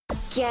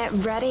Get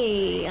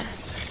ready.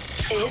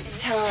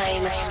 It's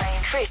time.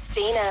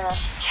 Christina,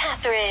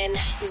 Catherine,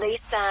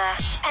 Lisa,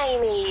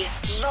 Amy,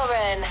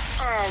 Lauren,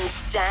 and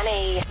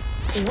Danny.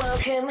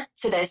 Welcome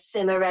to the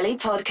Cimorelli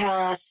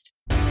podcast.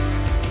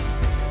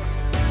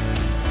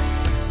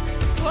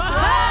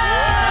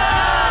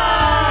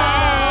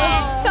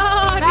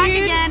 Back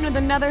again with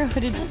another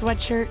hooded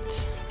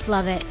sweatshirt.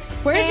 Love it.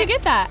 Where did you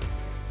get that?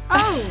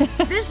 Oh,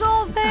 this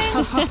old thing?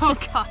 Oh,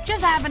 God.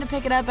 Just happened to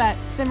pick it up at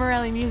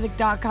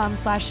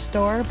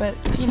cimorellimusic.com/store, but,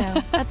 you know,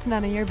 that's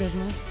none of your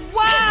business.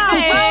 Wow!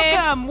 Hey.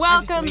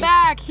 Welcome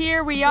back.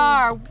 Here we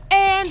are.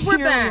 And we're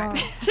back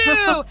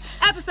to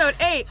episode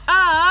 8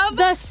 of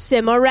The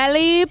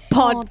Cimorelli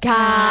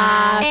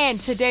podcast. And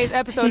today's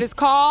episode is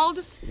called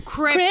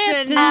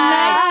Kryptonite.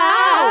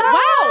 Wow.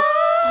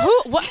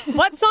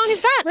 What song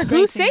is that?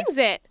 Who sings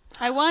it?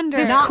 I wonder.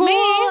 This Not cool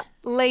me.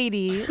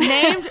 Lady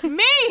named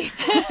me.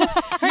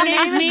 Her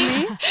name is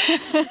me.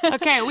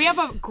 Okay, we have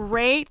a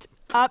great,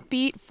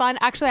 upbeat, fun.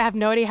 Actually, I have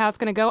no idea how it's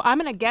going to go. I'm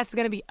going to guess it's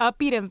going to be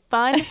upbeat and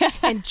fun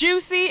and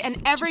juicy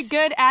and every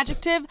good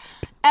adjective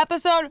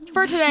episode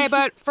for today.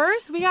 But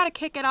first, we got to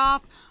kick it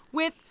off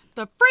with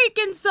the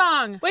freaking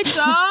song. Wait,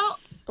 so...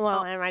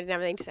 Well, I didn't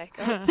have anything to say.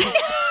 Go ahead.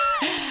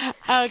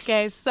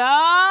 Okay, so...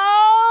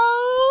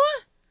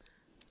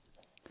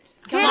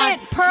 Hit it,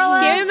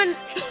 Perla. Give him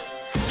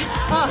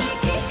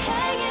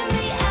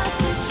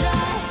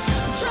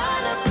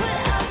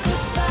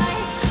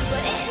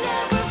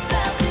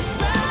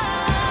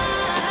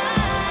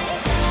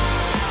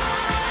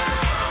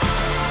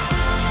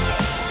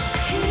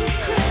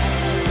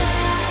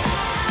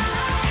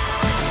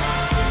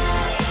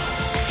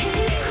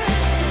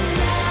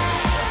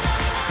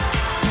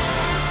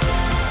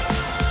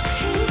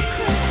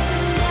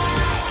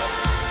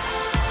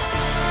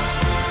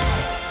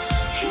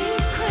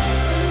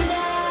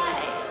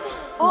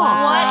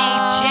Wow. What a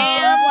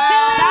jam.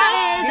 That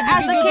is,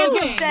 as the kids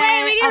would say,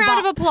 Wait, we need a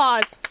round of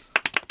applause.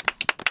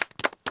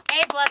 A+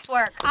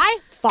 work. I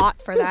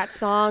fought for that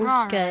song.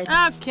 All right. Good.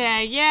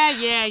 Okay, yeah.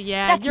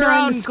 That's Your not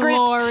in own the script.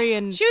 glory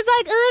and... She was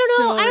like,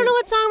 I don't know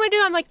what song I'm going to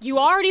do. I'm like, you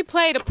already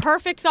played a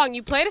perfect song.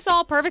 You played us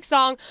all a perfect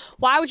song.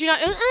 Why would you not?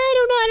 I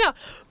don't know.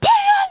 Put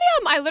it on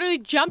them. I literally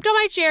jumped on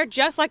my chair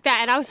just like that.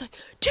 And I was like,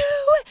 do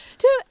it.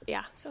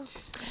 Yeah, so.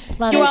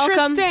 Love You're it. welcome.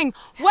 Interesting.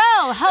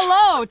 Well,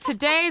 hello.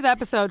 Today's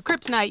episode,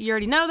 Kryptonite. You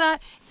already know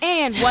that.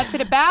 And what's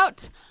it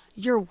about?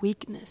 Your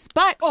weakness.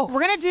 But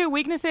we're going to do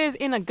weaknesses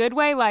in a good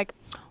way, like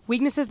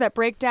weaknesses that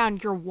break down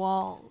your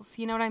walls.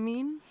 You know what I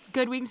mean?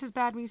 Good weaknesses,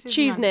 bad weaknesses.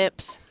 Cheese you know.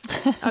 nips.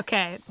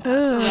 Okay,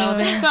 that's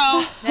irrelevant.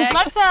 So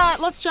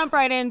let's jump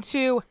right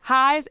into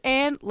highs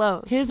and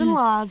lows. His and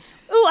laws.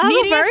 Ooh, I'll go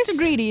Neediest first. to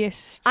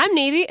greediest. I'm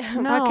needy.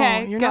 No,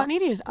 Okay, you're go. not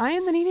neediest. I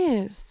am the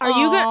neediest. Are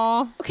you good?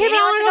 Okay, Danny but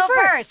I wants want to go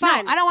first.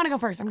 Fine. No, I don't want to go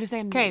first. I'm just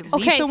saying. Okay, neediest.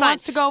 Okay, Lisa fine.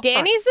 wants to go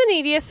Danny's the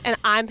neediest, and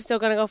I'm still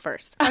gonna go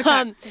first.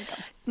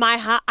 My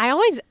high. I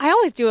always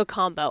do a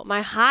combo.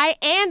 My high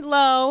and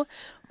low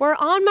were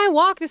on my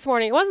walk this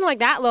morning. It wasn't like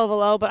that low of a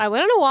low, but I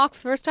went on a walk for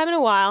the first time in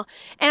a while,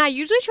 and I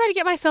usually try to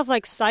get myself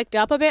like psyched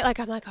up a bit.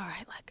 Like I'm like, all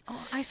right, like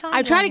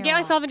I try to get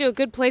myself into a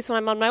good place when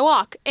I'm on my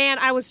walk,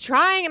 and I was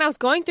trying, and I was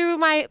going through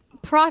my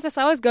process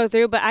I always go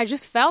through, but I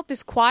just felt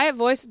this quiet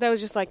voice that was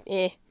just like,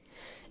 everything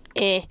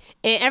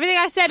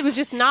I said was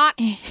just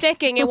not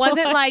sticking. It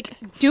wasn't like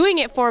doing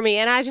it for me,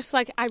 and it's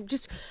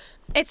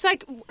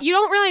like you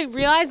don't really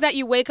realize that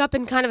you wake up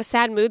in kind of a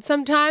sad mood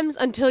sometimes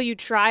until you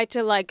try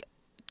to like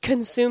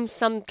consume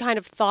some kind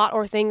of thought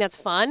or thing that's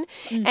fun,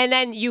 and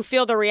then you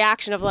feel the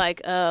reaction of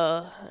like,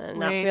 I'm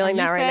not feeling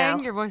that right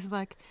now. Your voice is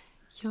like,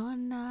 you're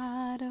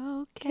not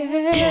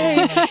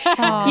okay.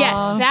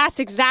 Yes, that's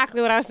exactly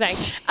what I was saying.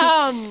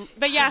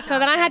 But yeah, so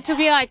then I had to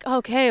be like,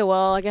 okay,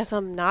 well, I guess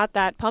I'm not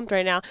that pumped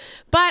right now.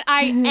 But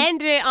I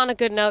ended it on a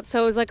good note,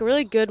 so it was like a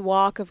really good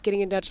walk of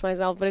getting in touch with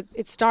myself. But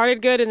it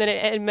started good, and then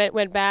it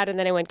went bad, and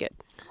then it went good.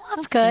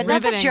 That's good.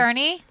 That's a Riveting.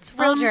 journey. It's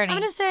a real journey. I'm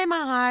going to say my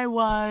high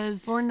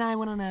was Lauren and I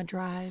went on a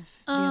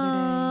drive the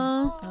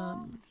other day.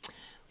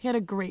 We had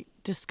a great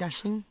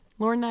discussion.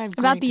 Lauren and I have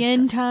About great the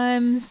end discussion.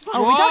 times.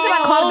 Oh, we talked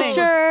about a lot of things.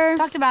 Culture.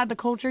 Talked about the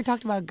culture,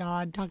 talked about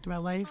God, talked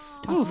about life,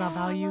 talked about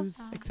values,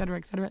 etc.,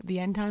 etc. The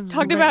end times.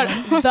 Talked about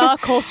the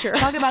culture.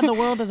 Talked about the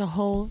world as a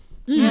whole.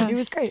 It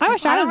was great. I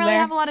wish I don't was really there.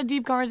 have a lot of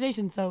deep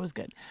conversations, so it was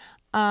good.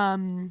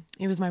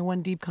 It was my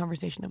one deep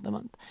conversation of the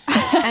month.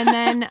 And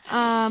then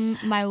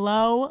my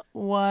low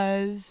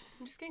was...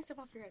 I'm just getting stuff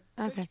off your head.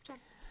 Okay.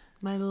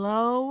 My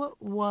low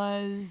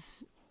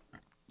was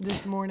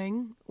this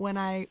morning when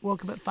I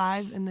woke up at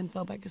 5 and then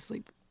fell back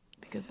asleep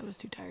because I was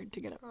too tired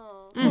to get up.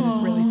 It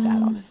was really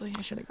sad, honestly.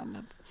 I should have gotten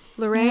up.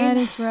 Lorraine? That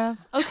is rough.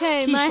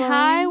 Okay, my Keisha.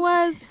 high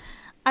was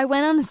I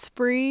went on a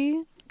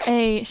spree,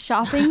 a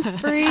shopping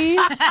spree.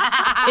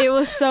 It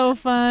was so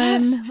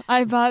fun.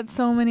 I bought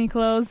so many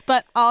clothes,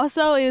 but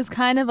also it was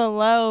kind of a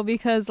low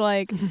because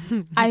like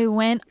I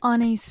went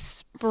on a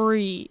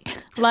spree.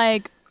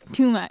 Like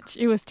too much.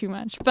 It was too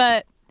much,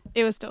 but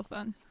it was still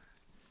fun.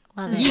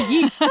 Love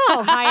it.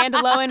 Oh, High end,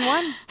 low end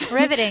one.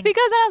 Riveting. Because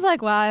I was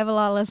like, wow, I have a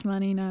lot less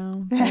money now.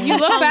 you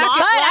look back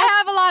But at I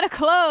have a lot of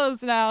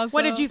clothes now. What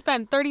so- did you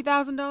spend?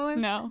 $30,000?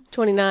 No.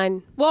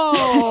 29.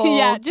 Whoa.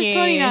 Yeah, just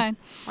 29.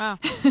 Wow.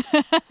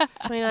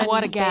 29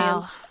 What a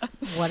gal.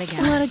 What a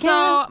gal.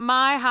 So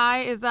my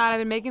high is that I've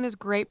been making this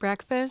great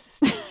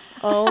breakfast,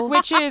 Oh.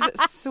 which is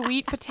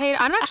sweet potato.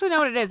 I don't actually know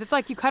what it is. It's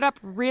like you cut up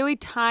really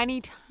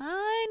tiny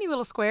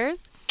little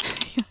squares.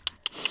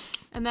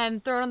 And then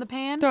throw it on the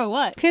pan. Throw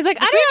what? He's like,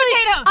 I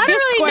Sweet don't potatoes.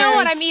 really know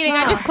what I'm eating.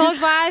 I just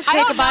close my eyes, I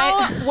take don't a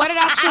bite. know what it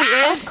actually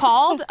is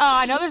called.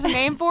 I know there's a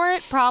name for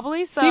it,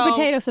 probably. So Sweet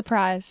potato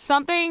surprise.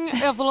 something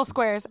of little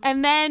squares,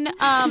 and then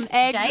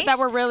eggs Diced? that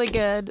were really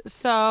good.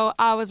 So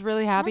I was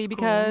really happy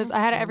because I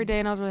had it every day,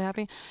 and I was really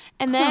happy.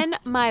 And then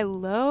my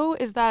low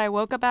is that I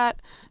woke up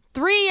at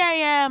 3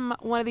 a.m.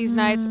 one of these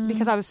nights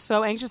because I was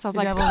so anxious. I was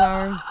like, Devil's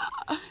hour.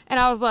 and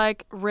I was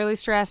like really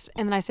stressed.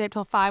 And then I stayed up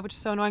till 5, which is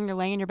so annoying. You're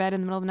laying in your bed in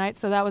the middle of the night.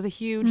 So that was a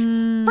huge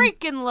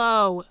freaking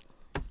low.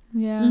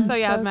 Yeah. So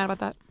yeah, I was mad about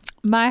that.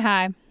 My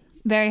high,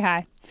 very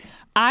high.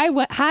 I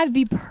had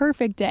the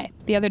perfect day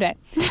the other day.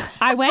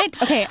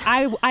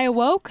 I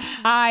awoke.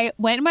 I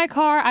went in my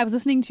car. I was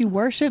listening to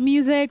worship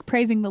music,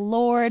 praising the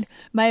Lord.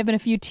 Might have been a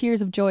few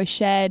tears of joy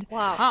shed.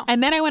 Wow.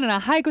 And then I went on a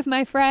hike with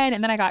my friend,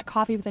 and then I got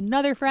coffee with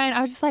another friend.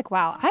 I was just like,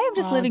 wow, I am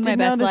just living my didn't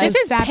know best this life. This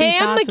is Sappy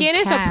Pam thoughts of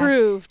McGinnis Kat.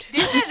 approved.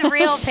 This is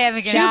real Pam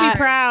McGinnis. She'll be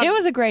proud. It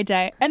was a great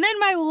day. And then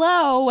my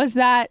low was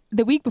that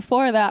the week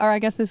before that, or I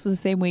guess this was the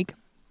same week,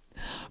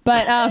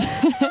 but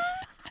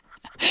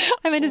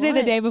I meant to say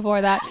the day before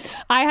that,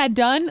 I had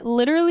done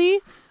literally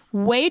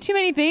way too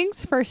many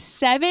things for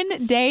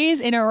 7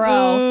 days in a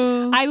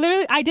row.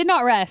 I did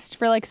not rest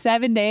for like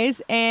 7 days,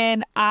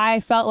 and I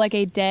felt like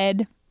a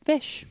dead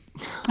fish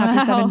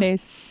after 7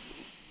 days.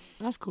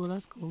 That's cool.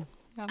 That's cool.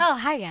 Oh,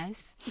 hi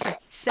guys.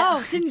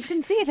 So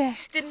didn't see that.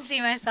 didn't see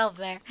myself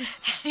there.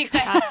 Anyway,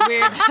 That's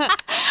weird.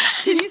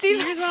 Didn't you see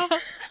yourself?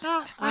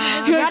 Oh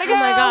my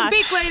gosh.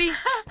 Speak, lady.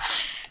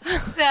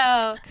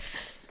 so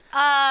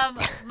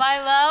my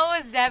low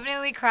was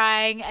definitely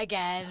crying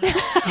again.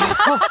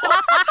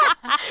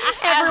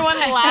 Everyone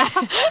laughed.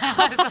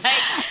 I was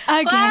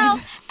like,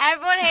 well,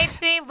 everyone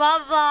hates me, blah,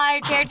 blah, blah. I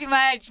care too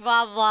much,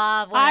 blah,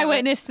 blah. Whatever. I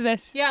witnessed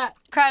this. Yeah,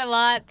 cried a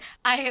lot.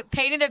 I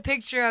painted a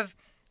picture of,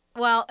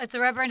 well, it's a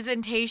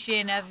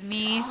representation of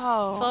me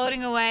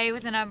floating away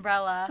with an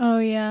umbrella. Oh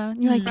yeah,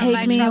 you're like, From my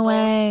take me troubles.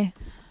 away.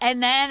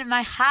 And then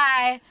my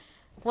high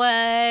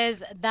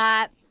was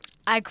that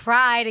I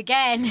cried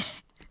again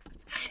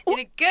in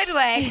a good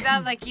way. 'Cause I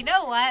was like, you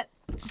know what?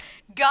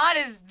 God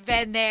has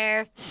been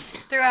there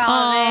through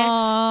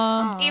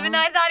all this. Even though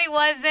I thought he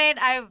wasn't,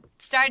 I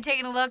started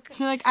taking a look.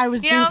 You're like, I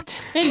was You know, duped.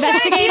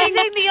 Investigating.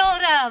 using the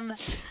old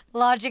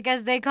logic,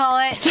 as they call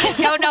it.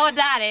 Don't know what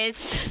that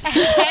is. And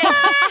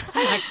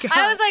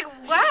I was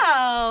like,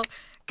 wow.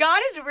 God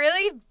has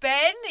really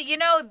been,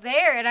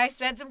 there. And I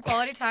spent some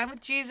quality time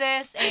with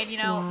Jesus and,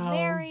 Wow.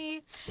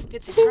 Mary,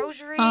 did some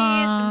groceries,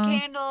 some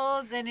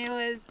candles, and it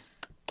was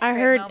I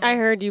great heard moment.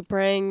 heard you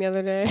praying the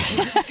other day.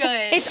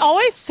 good. It's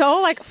always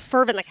so like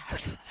fervent, like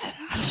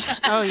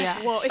Oh yeah.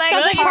 whoa. It's Like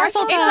so,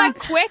 parcel it's time. like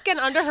quick and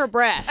under her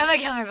breath. I'm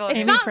like, oh my God. It's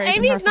Amy not prays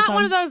in Amy's parcel not one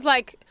time. of those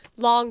like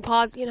long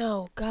pause,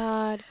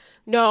 God.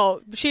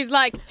 No, she's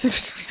like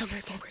it's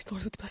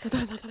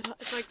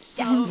like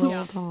so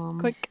Little Tom.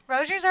 Quick.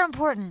 Rosiers are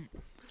important.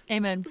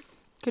 Amen.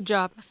 Good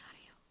job.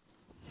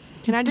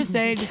 Can I just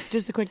say,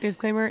 just a quick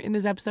disclaimer, in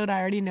this episode, I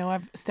already know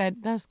I've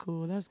said, that's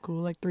cool,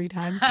 like 3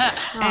 times.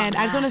 And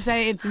I just want to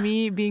say it's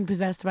me being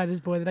possessed by this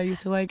boy that I used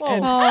to like.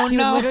 And he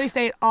would literally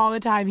say it all the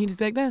time. He'd just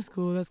be like, that's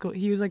cool, that's cool.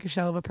 He was like a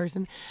shell of a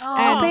person.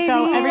 And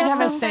so every time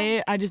I say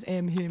it, I just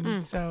am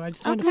him. So I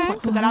just want to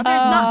put that out there.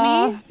 It's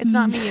not me. It's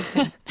not me, it's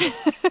him.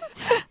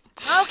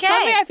 Okay.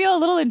 Suddenly I feel a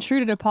little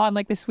intruded upon.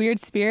 Like this weird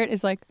spirit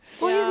is like,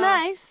 Well, he's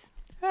nice.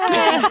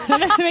 that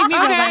doesn't make me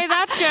feel Okay, bad.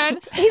 that's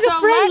good. He's a So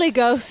friendly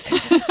let's- ghost.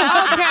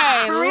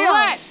 Okay, real.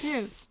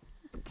 let's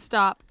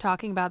stop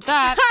talking about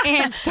that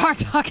and start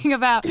talking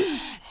about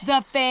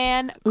the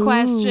fan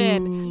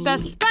question. The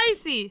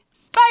spicy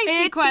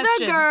It's question.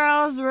 the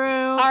girls'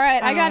 room. All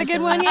right, I got a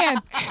good one here.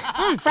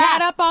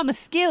 Fried up on the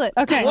skillet.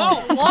 Okay.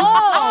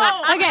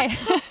 Whoa. Okay.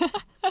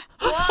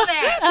 Whoa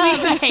there.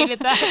 Lisa hated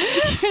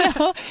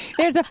that.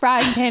 There's the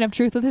frying pan of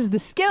truth. This is the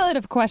skillet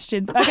of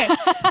questions. Okay.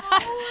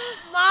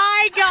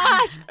 My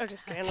gosh. Oh,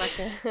 just kidding. Like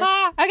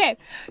that. Okay.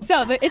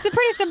 So it's a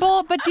pretty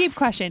simple but deep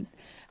question.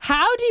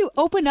 How do you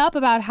open up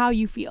about how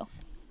you feel?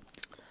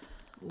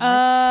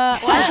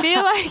 I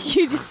feel like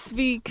you just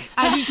speak.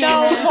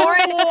 No,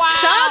 Lauren,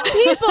 some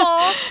people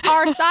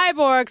are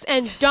cyborgs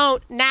and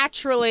don't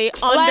naturally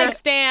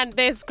understand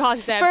this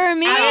concept. For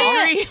me,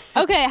 I agree.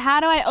 okay, how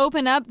do I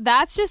open up?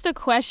 That's just a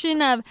question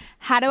of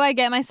how do I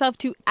get myself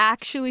to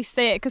actually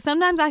say it? Because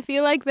sometimes I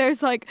feel like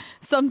there's like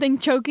something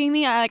choking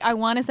me. I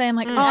want to say, I'm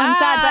like, oh, I'm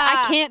sad, but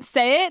I can't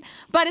say it.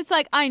 But it's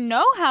like, I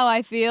know how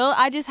I feel.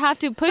 I just have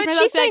to push But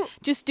myself she's to say, saying-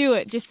 just do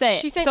it. Just say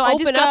it. She's saying so I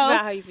open just up go,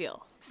 about how you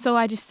feel. so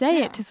I just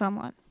say it to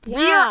someone.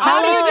 Yeah.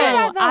 How do you do that,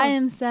 that? though? I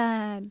am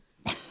sad.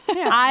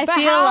 I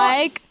feel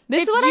like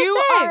This if is what you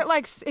I say. are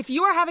like, if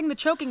you are having the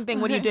choking thing,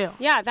 what do you do?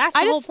 Yeah, that's the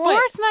I whole just point.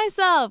 force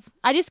myself.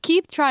 I just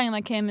keep trying. I'm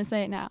like, okay, I'm gonna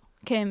say it now.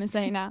 Okay, I'm gonna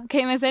say it now.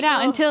 Okay, I'm gonna say it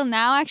now until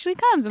now actually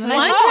comes. And then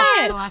One I just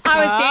say time, it.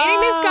 I was dating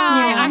this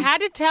guy, and Yeah. I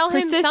had to tell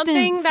him Persistence.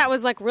 something that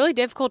was like really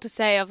difficult to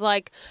say. Of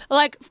like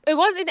it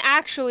wasn't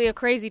actually a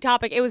crazy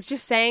topic. It was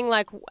just saying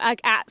like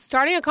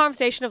starting a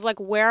conversation of like,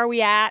 where are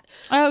we at?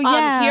 Oh,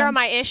 yeah. Here are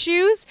my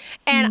issues.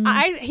 And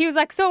he was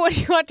like, so what do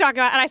you want to talk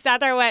about? And I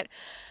sat there and went,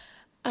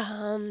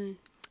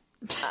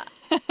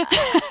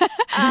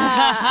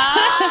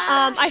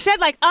 I said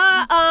like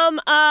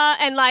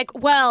and like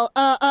like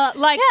Yeah,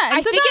 and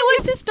I think sometimes it you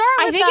was just start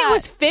I with think that. it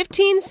was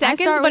 15 seconds,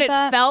 start but with it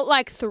that. felt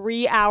like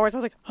 3 hours. I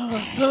was like,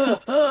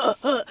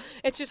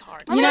 it's just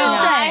hard. You know,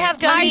 I have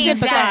done I the exact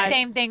sympathize.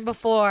 same thing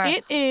before.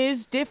 It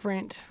is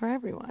different for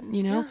everyone,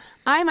 you know.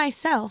 I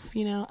myself,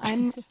 you know,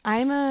 I'm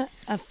a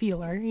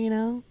feeler, you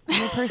know.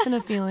 I'm a person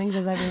of feelings,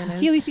 as everyone is.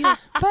 Feely. But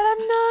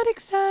I'm not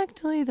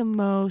exactly the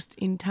most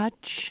in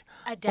touch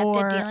Adept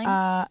or at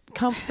dealing?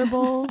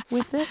 comfortable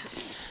with it.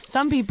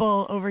 Some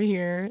people over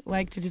here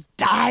like to just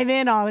dive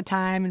in all the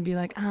time and be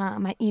like,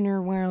 my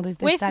inner world is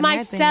this, With that, and the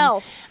other thing.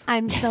 myself.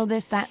 I'm so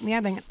this, that, and the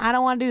other thing. I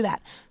don't want to do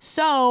that.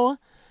 So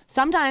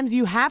sometimes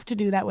you have to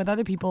do that with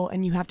other people,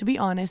 and you have to be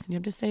honest, and you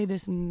have to say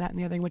this and that and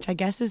the other thing, which I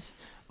guess is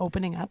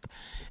opening up.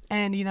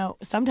 And, you know,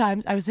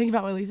 sometimes I was thinking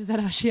about what Lisa said,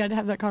 how she had to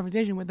have that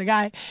conversation with the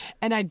guy,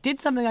 and I did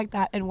something like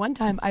that. And one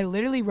time I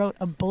literally wrote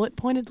a bullet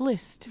pointed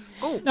list.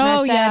 Oh, And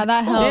I yeah, said,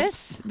 that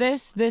helps.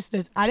 This.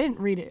 I didn't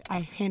read it. I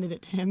handed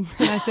it to him,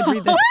 and I said,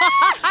 read this.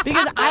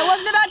 Because I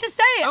wasn't about to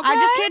say it. I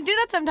just can't do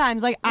that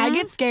sometimes. Like, I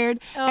get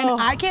scared,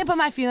 and I can't put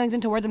my feelings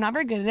into words. I'm not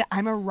very good at it.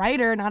 I'm a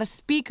writer, not a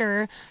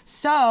speaker.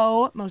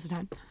 So, most of the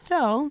time.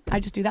 So, I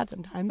just do that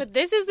sometimes. But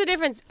this is the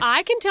difference.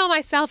 I can tell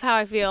myself how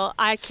I feel.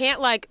 I can't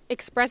like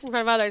express in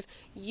front of others.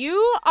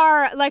 You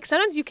are like,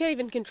 sometimes you can't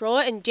even control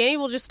it, and Jenny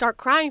will just start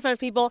crying in front of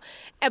people,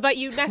 but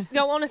you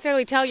don't want to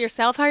necessarily tell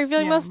yourself how you're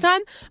feeling most of the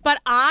time. But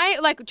I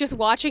like just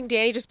watching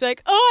Danny just be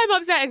like, oh, I'm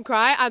upset, and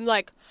cry. I'm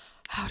like,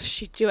 how does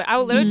she do it? I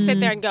will literally just sit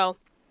there and go,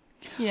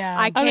 yeah.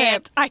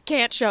 I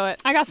can't show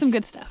it. I got some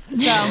good stuff.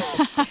 So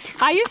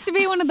I used to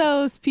be one of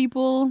those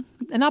people,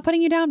 and not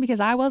putting you down because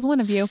I was one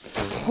of you,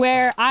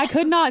 where I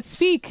could not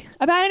speak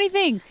about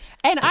anything.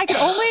 And I could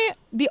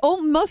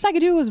most I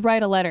could do was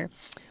write a letter,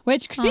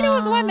 which Christina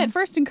was the one that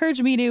first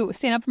encouraged me to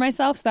stand up for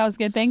myself. So that was a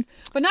good thing.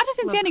 But not just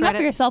in standing up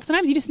for yourself.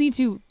 Sometimes you just need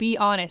to be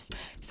honest.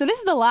 So this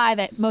is the lie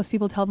that most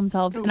people tell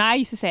themselves. And I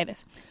used to say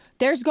this.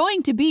 There's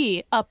going to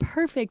be a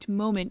perfect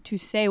moment to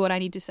say what I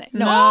need to say.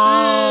 No.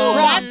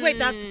 That's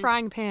the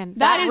frying pan.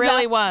 That is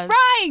really the was.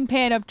 frying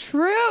pan of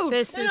truth.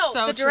 This is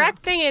so the true.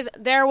 direct thing is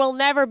there will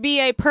never be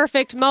a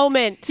perfect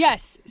moment.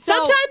 Yes. So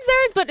Sometimes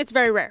there is, but it's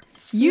very rare.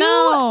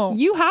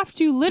 You have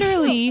to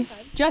literally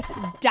just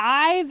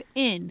dive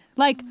in.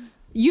 Like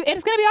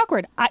it's gonna be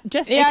awkward.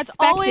 Just Yeah, expect it's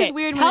always it.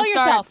 weird when Tell it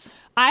yourself. starts.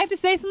 I have to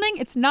say something.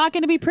 It's not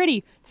going to be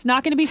pretty. It's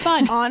not going to be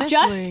fun. Honestly.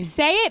 Just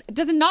say it.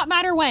 Does not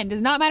matter when.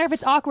 Does not matter if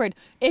it's awkward.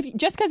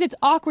 Just because it's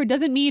awkward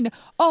doesn't mean,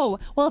 oh,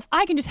 well, if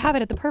I can just have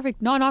it at the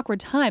perfect non-awkward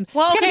time, it's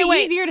going to be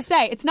easier to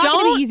say. It's not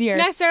going to be easier.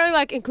 Don't necessarily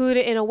like include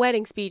it in a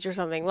wedding speech or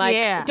something. Like,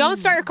 Yeah. don't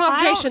start your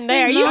conversation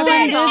there. think You most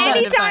say it people did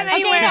anytime, that.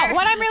 anywhere. Okay, no,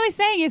 what I'm really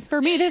saying is,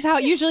 for me, this is how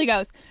it usually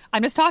goes.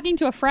 I'm just talking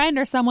to a friend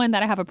or someone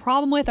that I have a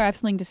problem with or I have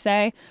something to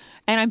say,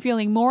 and I'm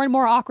feeling more and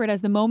more awkward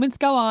as the moments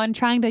go on,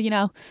 trying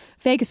to,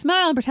 fake a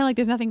smile and pretend like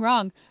there's nothing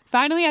wrong.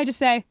 Finally, I just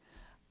say,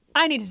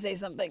 I need to say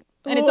something.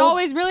 And it's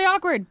always really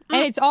awkward.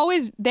 And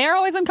they're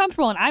always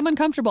uncomfortable, and I'm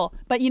uncomfortable.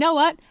 But you know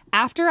what?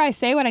 After I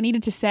say what I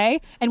needed to say,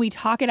 and we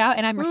talk it out,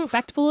 and I'm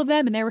respectful of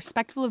them, and they're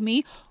respectful of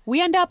me,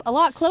 we end up a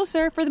lot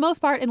closer for the most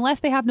part, unless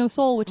they have no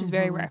soul, which is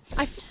very rare.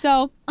 I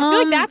feel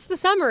like that's the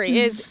summary,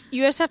 is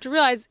you just have to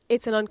realize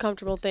it's an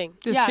uncomfortable thing.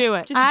 Just do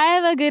it. just I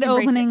have a good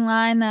embrace opening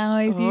line that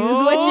I always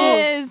use, which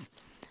is,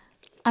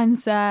 I'm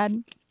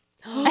sad.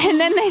 And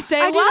then they say,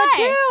 I do why? that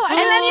too. And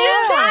then you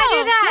just tell. I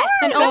do that.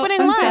 An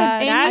opening I'm line.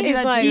 sad. That do is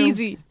that like too.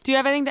 easy. Do you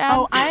have anything to add?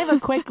 Oh, I have a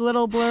quick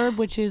little blurb,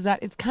 which is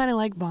that it's kind of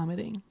like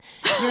vomiting.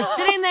 You're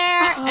sitting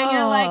there and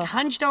you're like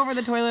hunched over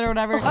the toilet or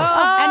whatever, and you're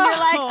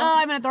like, oh,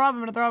 I'm gonna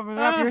throw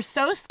up. You're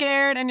so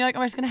scared, and you're like,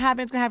 oh, it's gonna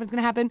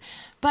happen.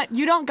 But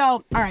you don't go,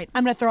 all right,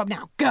 I'm gonna throw up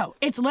now. Go.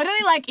 It's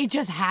literally like it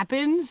just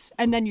happens,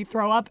 and then you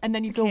throw up, and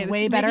then you feel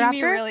way better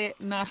after. really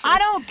nauseous. I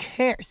don't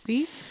care.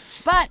 See.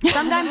 But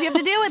sometimes you have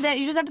to deal with it.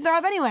 You just have to throw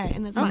up anyway,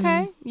 and that's fine.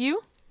 Okay.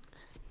 You?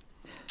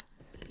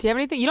 Do you have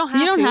anything? You don't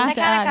have You don't to. have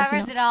That kind of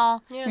covers it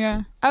all.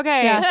 Yeah.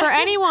 Okay, Yeah. for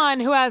anyone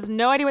who has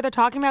no idea what they're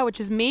talking about, which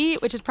is me,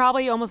 which is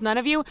probably almost none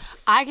of you,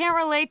 I can't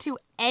relate to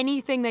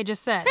anything they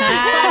just said.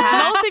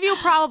 Most of you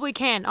probably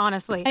can,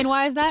 honestly. And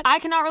why is that? I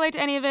cannot relate to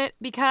any of it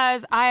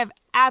because I have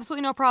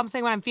absolutely no problem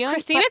saying what I'm feeling.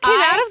 Christina but came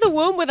out of the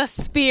womb with a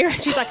spear.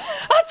 She's like,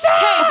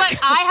 Okay, but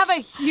I have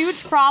a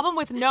huge problem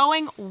with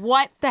knowing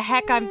what the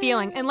heck I'm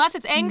feeling. Unless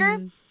it's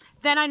anger,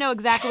 then I know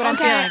exactly what I'm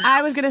Okay, feeling.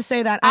 I was gonna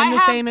say that. I'm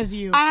the same as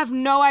you. I have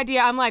no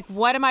idea. I'm like,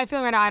 what am I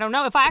feeling right now? I don't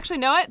know. If I actually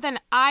know it, then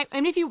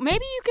maybe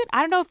you could,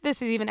 I don't know if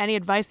this is even any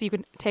advice that you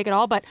can take at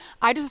all, but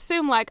I just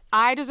assume like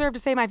I deserve to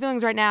say my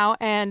feelings right now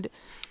and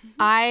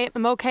I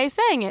am okay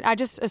saying it. I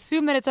just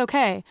assume that it's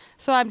okay.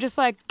 So I'm just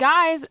like,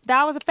 guys,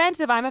 that was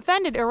offensive. I'm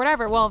offended or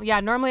whatever. Well, yeah,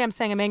 normally I'm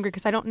saying I'm angry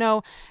because I don't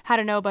know how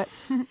to know, but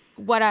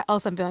what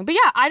else I'm feeling. But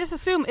yeah, I just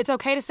assume it's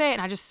okay to say it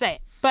and I just say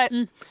it. But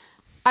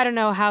I don't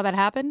know how that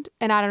happened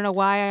and I don't know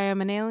why I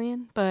am an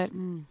alien, but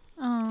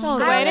it's just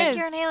the way I it think is.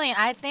 you're an alien.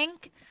 I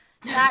think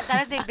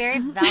that is a very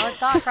valid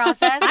thought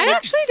process. I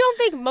actually don't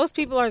think most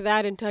people are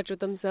that in touch with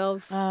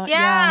themselves.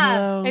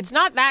 Hello. It's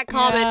not that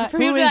common for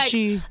people Who to be is like,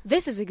 she?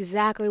 this is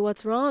exactly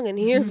what's wrong and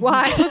here's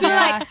why. So you're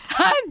like,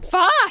 I'm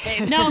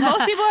fine. No,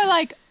 most people are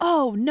like,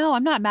 oh, no,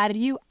 I'm not mad at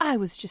you. I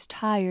was just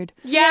tired.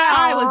 Yeah,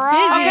 I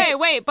was busy. Okay,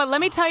 wait, but let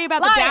me tell you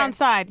about the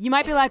downside. You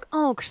might be like,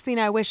 oh,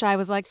 Christina, I wish I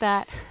was like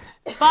that.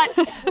 But,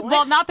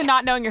 well, not the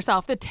not knowing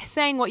yourself, the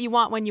saying what you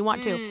want when you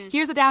want to.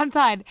 Here's the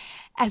downside.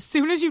 As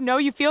soon as you know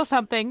you feel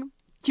something,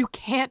 you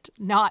can't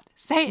not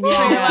say it. So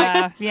you're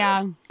like,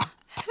 Yeah.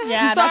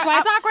 Yeah, that's why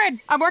it's awkward.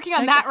 I'm working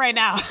on that right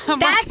now.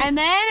 And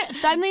then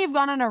suddenly you've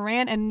gone on a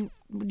rant and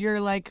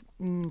you're like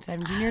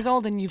 17 years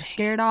old and you've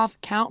scared off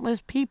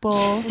countless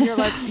people. You're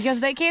like, because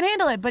they can't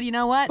handle it. But you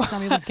know what?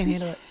 Some people just can't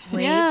handle it.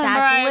 Wait,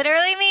 that's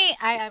literally me.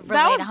 I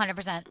relate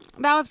 100%.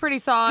 That was pretty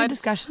solid. Good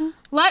discussion.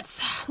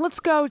 Let's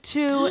go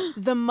to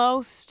the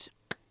most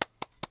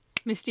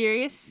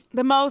Mysterious.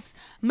 the most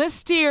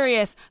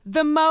mysterious,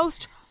 the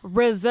most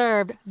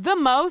reserved, the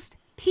most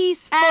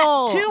peaceful.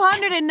 At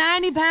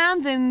 290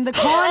 pounds in the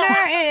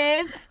corner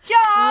is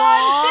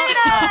John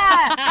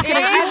Cena.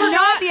 I have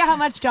no idea how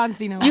much John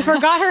Cena was. You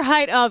forgot her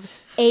height of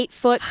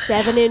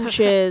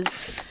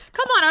 8'7".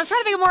 Come on, I was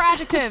trying to think of more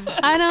adjectives.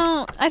 I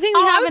think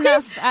we have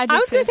enough adjectives. I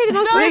was going to say the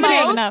most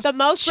riveting. The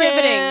most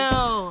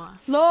riveting.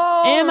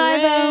 Am I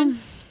though?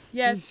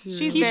 Yes,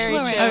 she's Keep very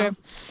slurring. chill. Okay.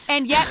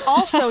 And yet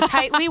also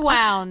tightly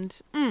wound.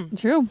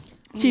 True.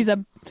 She's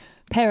a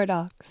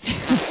paradox.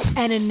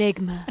 An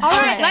enigma. All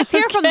right, let's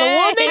hear from the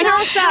woman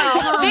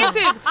herself. This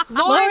is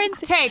Lauren's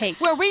take,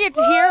 where we get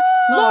to hear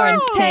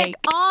Lauren's take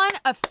on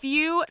a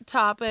few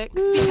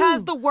topics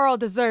because the world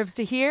deserves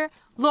to hear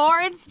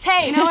Lauren's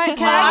take. You know what?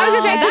 Can I was I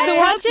gonna say, just this say, is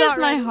the world's Touches not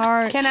my right.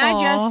 heart. can I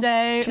just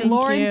say Thank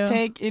Lauren's you.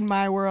 take in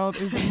my world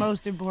is the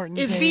most important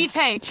Is take. the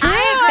take.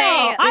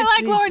 I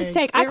like Lauren's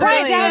take. I quiet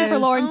really down is. for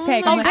Lauren's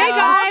take. I'm Hey like,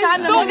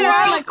 guys, The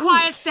world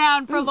quiets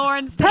down for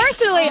Lauren's take.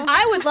 personally,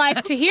 I would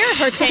like to hear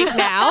her take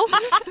now.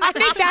 I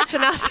think that's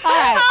enough. all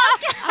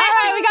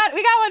right,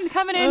 we got one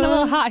coming in a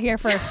little hot here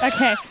first.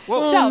 Okay.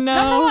 So,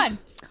 number one.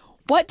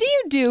 What do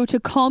you do to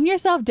calm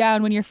yourself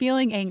down when you're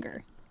feeling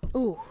anger?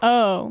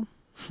 Oh,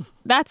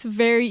 that's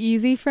very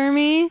easy for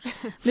me.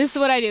 This is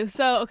what I do.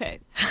 So, okay,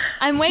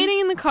 I'm waiting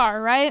in the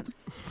car, right?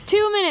 It's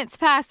 2 minutes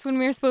past when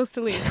we were supposed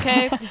to leave,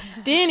 okay?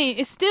 Danny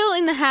is still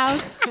in the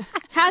house,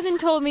 hasn't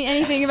told me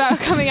anything about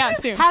coming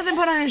out soon. Hasn't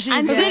put on her shoes.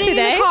 I'm yet. sitting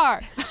in the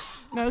car.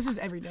 No, this is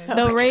every day.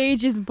 The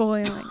rage is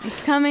boiling.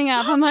 It's coming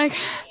up. I'm like,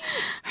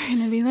 we're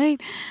going to be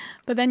late.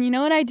 But then you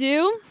know what I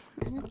do?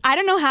 I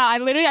don't know how.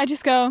 I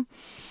just go.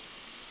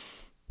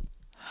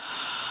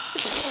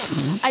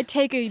 I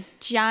take a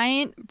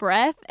giant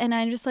breath and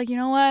I'm just like, you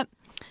know what?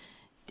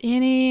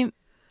 Danny,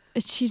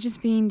 she's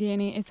just being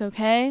Danny. It's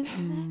okay.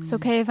 It's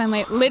okay if I'm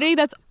late. Literally,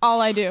 that's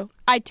all I do.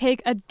 I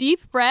take a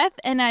deep breath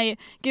and I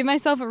give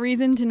myself a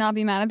reason to not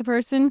be mad at the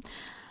person.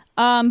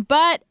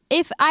 But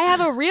if I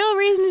have a real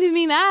reason to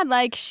be mad,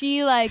 like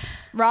she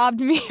robbed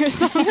me or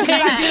something. I do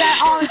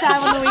that all the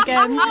time on the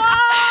weekends.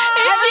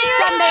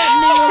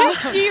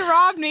 If she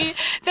robbed me,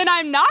 then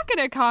I'm not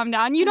gonna calm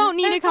down. You don't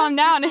need to calm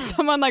down if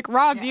someone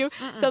robs you.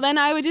 So then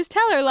I would just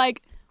tell her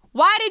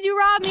why did you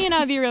rob me? And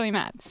I'd be really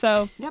mad.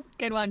 So Yep,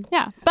 good one.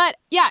 yeah, but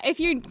yeah, if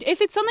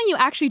it's something you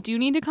actually do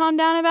need to calm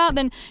down about,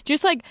 then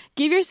just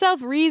give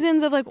yourself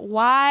reasons of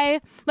why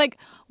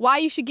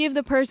you should give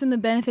the person the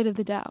benefit of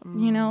the doubt.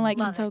 You know,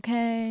 it's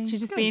okay. She's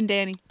just being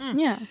Danny.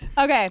 Yeah,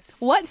 Okay.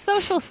 What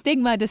social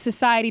stigma does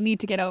society need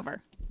to get over?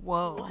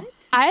 Whoa.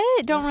 I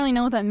don't really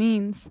know what that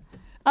means.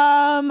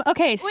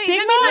 Okay,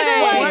 stigma.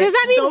 Does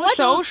that mean what's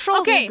social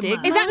okay?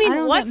 stigma? Does that I mean don't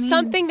know what what's that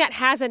something that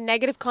has a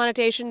negative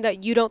connotation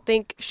that you don't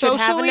think should have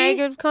a Socially?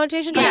 negative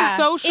connotation? Yeah.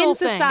 Social in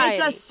thing. society.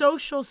 It's a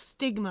social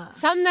stigma.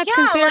 Something that's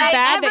considered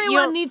bad that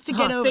everyone you needs to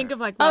get over. Think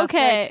of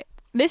Okay,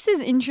 this is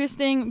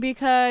interesting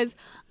because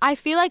I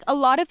feel like a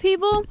lot of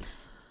people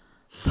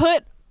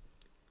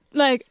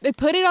they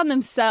put it on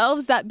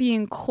themselves that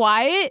being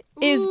quiet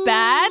is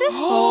bad,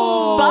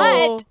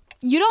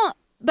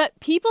 but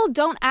people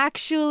don't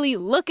actually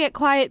look at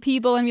quiet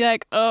people and be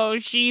like, oh,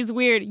 she's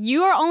weird.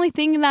 You are only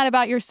thinking that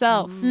about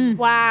yourself.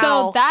 Wow.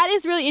 So that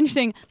is really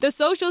interesting. The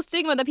social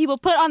stigma that people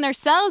put on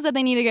themselves that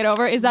they need to get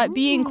over is that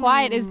being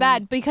quiet is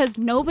bad because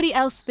nobody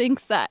else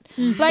thinks that.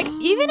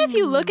 Even if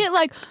you look at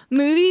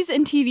movies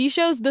and TV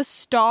shows, the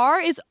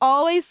star is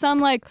always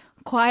some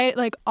quiet,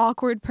 like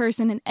awkward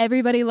person, and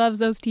everybody loves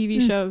those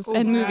TV shows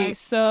and movies. Right.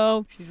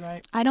 So She's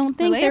right. I don't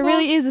think there Relatable.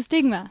 really is a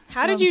stigma.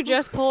 How did you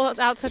just pull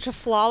out such a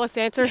flawless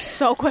answer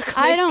so quickly?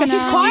 I don't know.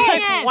 She's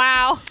quiet. Like,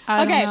 wow.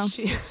 I don't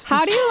Okay. know.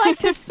 How do you like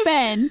to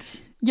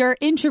spend your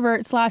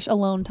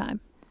introvert/alone time?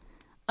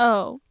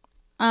 Oh,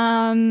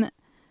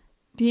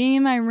 being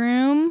in my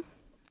room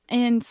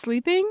and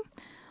sleeping,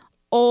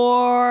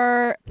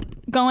 or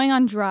going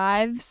on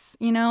drives.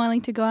 You know, I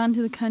like to go out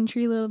into the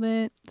country a little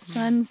bit,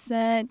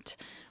 sunset,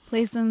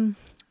 play some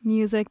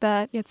music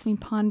that gets me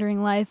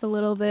pondering life a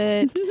little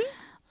bit.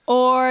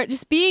 Or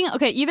just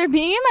either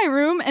being in my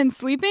room and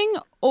sleeping,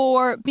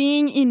 or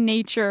being in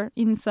nature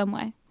in some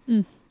way.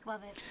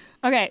 Love it.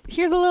 Okay,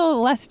 here's a little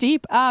less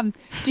deep.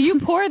 Do you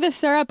pour the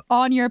syrup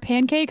on your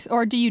pancakes,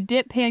 or do you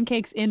dip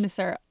pancakes in the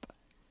syrup?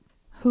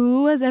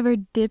 Who has ever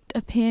dipped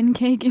a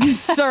pancake in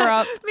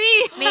syrup?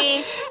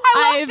 Me.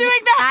 I love doing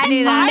that. I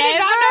do that. I did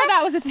not know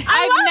that was a thing.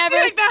 I've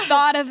never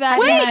thought of that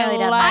in my really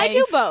done life. that. I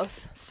do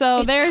both.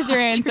 So there's your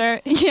answer.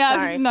 Yeah,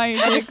 Sorry. no, you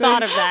I just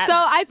thought of that. So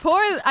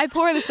I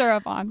pour the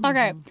syrup on.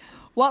 Okay,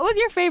 what was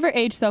your favorite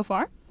age so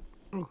far?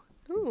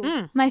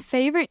 My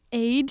favorite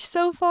age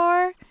so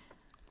far?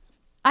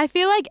 I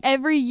feel like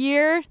every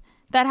year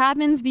that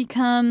happens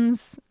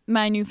becomes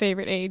my new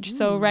favorite age.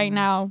 So right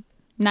now,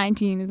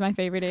 19 is my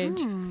favorite age.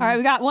 All right,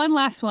 we got one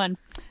last one.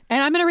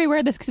 And I'm going to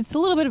reword this because it's a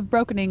little bit of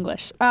broken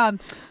English.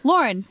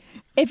 Lauren,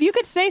 if you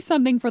could say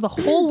something for the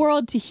whole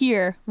world to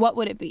hear, what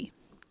would it be?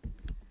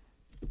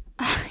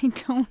 I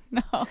don't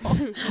know.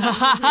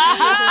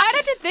 I'd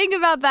have to think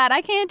about that.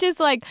 I can't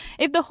just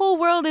if the whole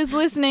world is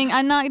listening,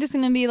 I'm not just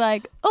going to be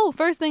like, oh,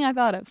 first thing I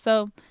thought of.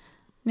 So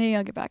maybe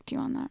I'll get back to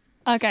you on that.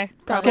 Okay.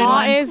 The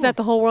flaw is that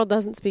the whole world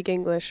doesn't speak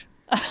English.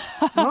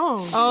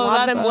 Oh. A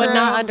lot of them would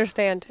not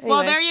understand. Well,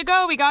 Anyway. there you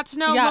go. We got to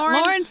know Yeah,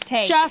 Lauren Lauren's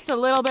take. just a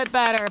little bit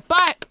better.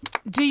 But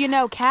do you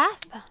know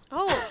Kath?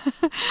 Oh,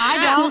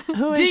 I don't.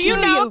 Who is Do she? you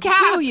know Kath?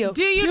 Do you?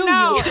 Do you Do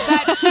know you?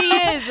 that she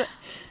is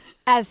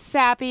as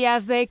sappy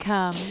as they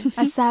come?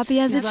 As sappy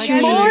as a like tree.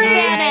 a More tree.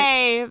 than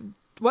a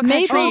what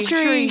kind of Maple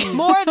tree? tree.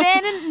 More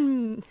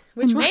than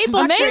which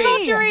maple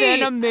tree.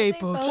 than a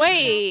maple tree.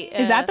 Wait.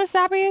 Is that the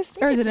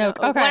sappiest or is it an oak?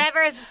 Okay.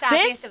 Whatever is the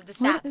sappiest This of the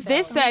sap.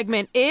 this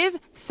segment is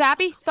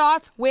Sappy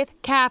Thoughts with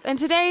Kath, and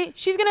today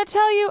she's going to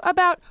tell you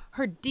about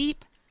her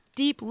deep,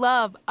 deep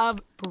love of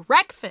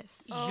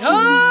breakfast.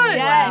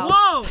 Yes.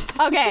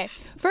 Whoa! Okay.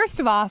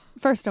 First of all,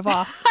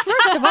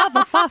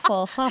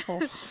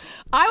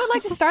 I would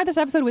like to start this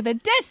episode with a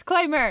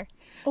disclaimer.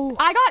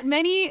 I got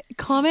many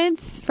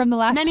comments from the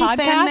last Many fan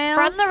podcast mail?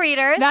 From the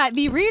readers. that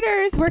the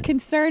readers were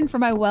concerned for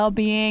my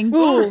well-being.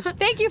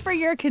 Thank you for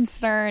your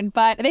concern,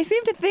 but they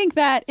seem to think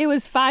that it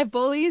was 5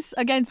 bullies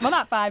against, well,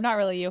 not 5, not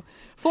really you,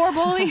 4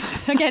 bullies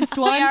against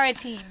we 1. are a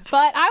team.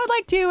 But I would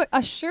like to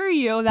assure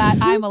you that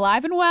I'm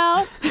alive and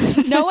well.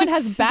 No one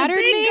has battered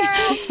me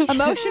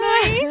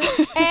emotionally.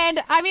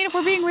 And I mean, if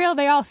we're being real,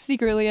 they all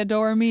secretly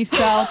adore me.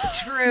 So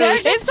True. they're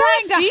just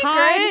trying to secret.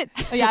 hide.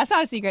 Oh, yeah, it's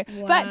not a secret.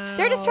 But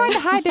they're just trying to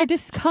hide their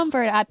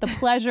discomfort at the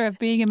pleasure of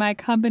being in my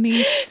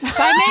company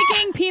by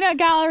making peanut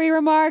gallery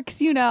remarks.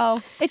 You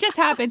know, it just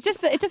happens.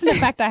 It's just an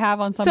effect I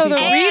have on some So people.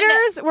 the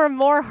readers were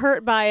more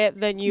hurt by it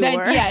than you Then,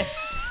 were.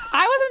 yes.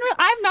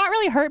 I'm not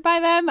really hurt by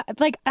them.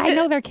 Like, I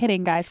know they're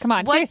kidding, guys. Come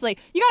on. Seriously.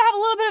 You gotta have a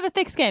little bit of a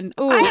thick skin.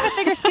 I have a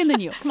thicker skin than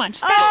you. Come on.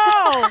 Just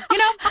you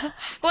know?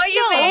 What you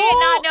Still. may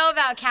not know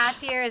about Kath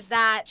here is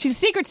that She's a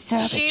secret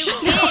savage. she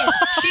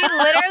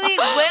literally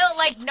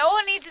will, no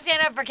one needs to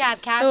stand up for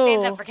Kath. Kath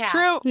stands up for Kath.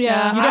 True.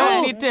 Yeah. You I don't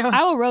will- need to.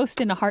 I will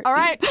roast in a heartbeat. All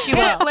right, she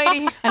will,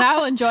 lady. And I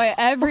will enjoy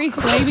every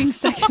flaming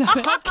second of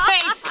it. Okay,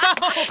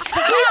 go.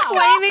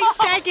 Flaming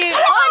second.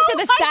 Onto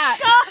the sap.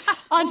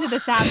 Onto the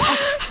sap.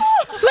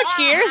 Switch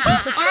gears.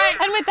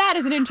 And with that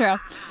as an intro.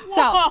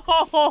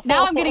 So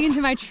now I'm getting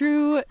into my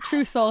true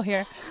soul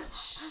here.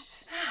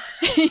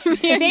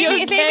 If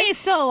Amy is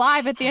still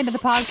alive at the end of the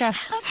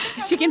podcast,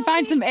 she can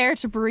find some air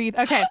to breathe.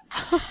 Okay.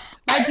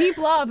 My deep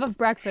love of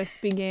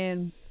breakfast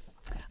began.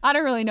 I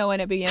don't really know when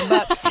it began,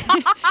 but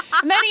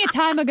many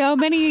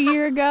a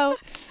year ago,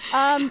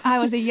 I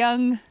was a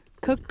young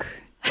cook.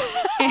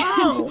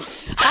 And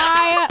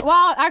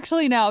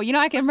actually, no. You know,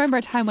 I can remember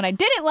a time when I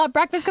didn't love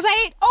breakfast because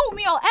I ate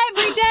oatmeal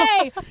every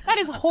day. That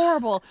is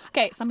horrible.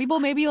 Okay, some people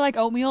maybe like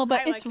oatmeal,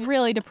 but it's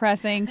really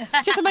depressing.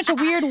 Just a bunch of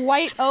weird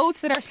white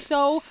oats that are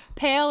so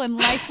pale and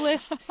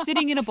lifeless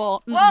sitting in a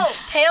bowl. Whoa,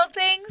 pale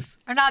things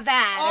are not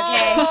bad,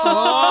 okay?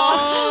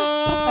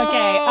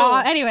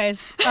 Okay,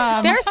 anyways.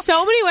 There's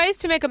so many ways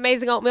to make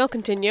amazing oatmeal.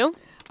 Continue.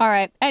 All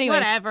right, anyways.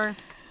 Whatever.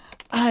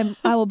 I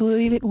will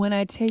believe it when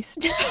I taste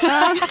it.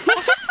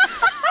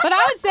 But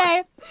I would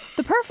say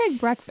the perfect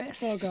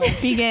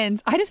breakfast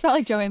begins. I just felt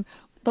like Joey.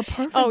 The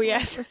perfect. Oh,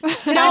 yes.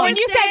 No, when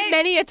you said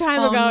many a time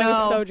ago, it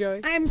was so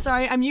Joey. I'm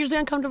sorry. I'm usually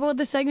uncomfortable with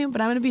this segment, but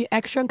I'm going to be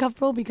extra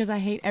uncomfortable because I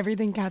hate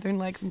everything Catherine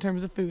likes in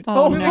terms of food.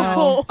 Oh,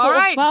 no. All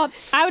right. Well,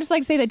 I would just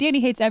like to say that Danny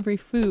hates every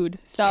food.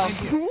 So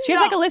she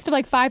has like a list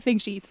of 5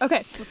 things she eats.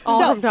 Okay. All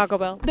So from Taco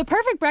Bell. the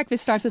perfect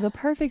breakfast starts with a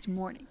perfect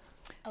morning.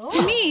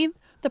 To me,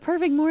 the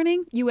perfect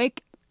morning, you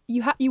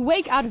you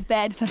wake out of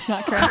bed. That's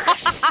not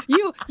correct.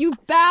 you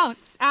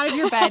bounce out of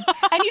your bed,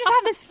 and you just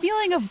have this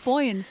feeling of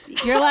buoyancy.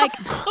 You're like,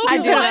 I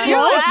do that.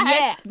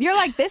 yeah. You're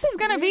like, this is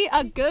gonna be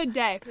a good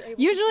day.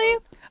 Usually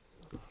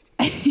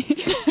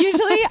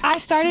I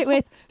start it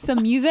with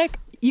some music.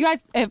 You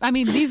guys,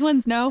 these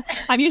ones know.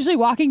 I'm usually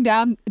walking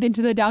down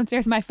into the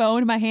downstairs, my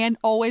phone in my hand,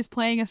 always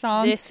playing a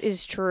song. This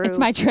is true. It's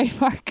my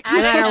trademark. No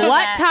matter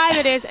what time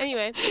it is.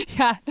 Anyway.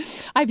 Yeah,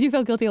 I do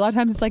feel guilty. A lot of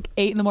times it's like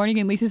 8 a.m.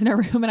 and Lisa's in her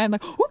room and I'm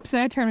like, oops,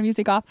 and I turn my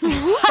music off.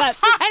 But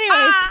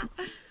anyways,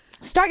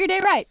 start your day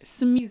right.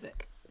 Some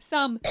music.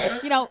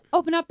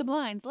 Open up the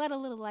blinds, let a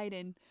little light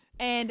in.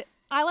 And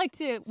I like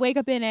to wake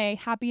up in a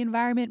happy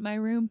environment in my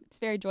room. It's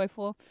very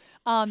joyful.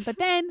 But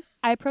then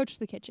I approach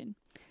the kitchen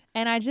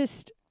and I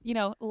just...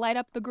 light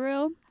up the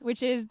grill,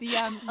 which is the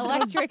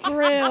electric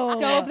grill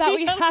stove that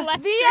we have.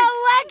 The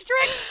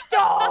electric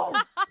stove.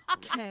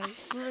 Okay,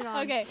 moving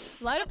on. Okay,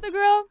 light up the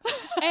grill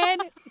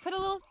and put a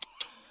little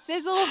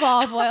sizzle of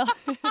olive oil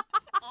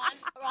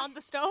on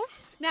the stove.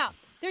 Now,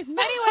 there's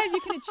many ways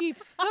you can achieve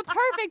the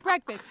perfect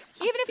breakfast.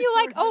 Even if you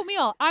like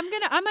oatmeal, I'm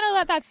gonna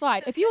let that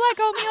slide. If you like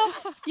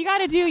oatmeal, you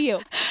gotta do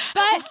you.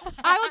 But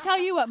I will tell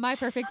you what my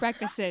perfect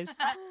breakfast is.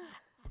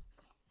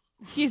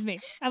 Excuse me.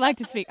 I like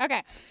to speak.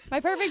 Okay. My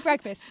perfect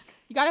breakfast.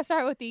 You got to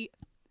start with the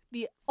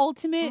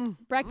ultimate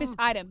breakfast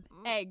item.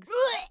 Eggs.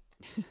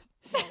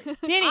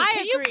 Danny,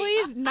 can you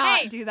please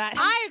not do that?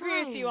 I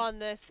agree with you on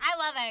this. I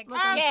love eggs.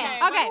 Okay.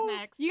 What's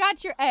next? You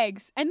got your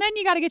eggs. And then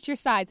you got to get your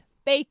sides.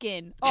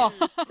 Bacon. Oh,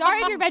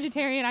 sorry if you're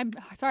vegetarian. I'm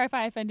sorry if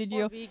I offended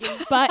you. Vegan.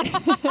 But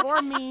For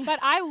me. But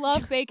I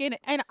love bacon,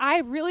 and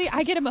I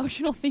get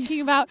emotional thinking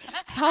about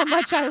how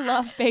much I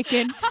love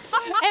bacon. And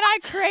I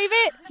crave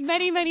it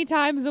many, many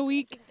times a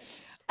week.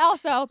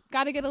 Also,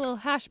 got to get a little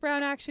hash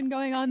brown action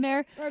going on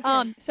there.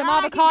 Okay. Some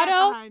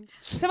avocado.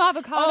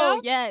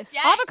 Oh, yes.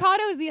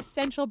 Avocado is the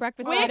essential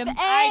breakfast With item. eggs.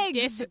 I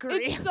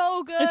disagree. It's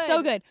so good. It's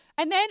so good.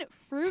 And then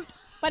fruit.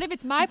 But if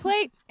it's my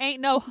plate,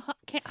 ain't no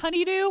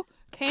honeydew.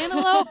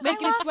 Cantaloupe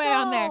making its way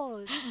on there.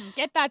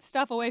 Get that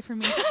stuff away from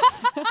me.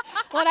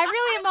 What I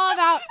really am all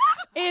about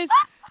is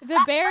the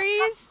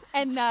berries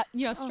and the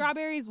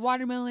strawberries,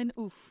 watermelon.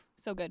 Oof,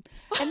 so good.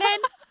 And then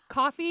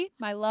coffee,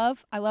 my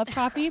love. I love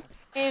coffee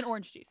and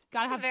orange juice.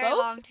 Gotta have a very both.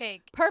 long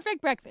take.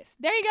 Perfect breakfast.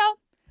 There you go.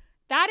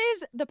 That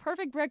is the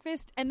perfect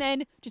breakfast. And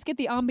then just get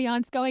the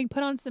ambiance going.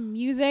 Put on some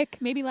music.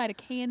 Maybe light a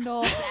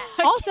candle.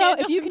 Also,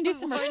 if you can do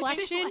some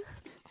reflection.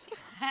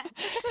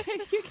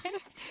 you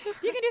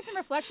can do some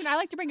reflection. I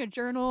like to bring a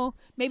journal,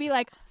 maybe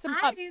like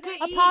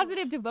a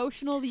positive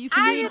devotional that you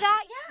can I read. do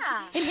that,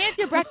 yeah. Enhance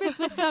your breakfast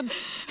with some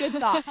good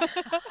thoughts.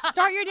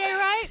 Start your day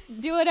right.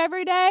 Do it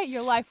every day.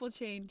 Your life will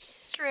change.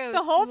 True.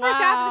 The whole first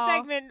half of the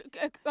segment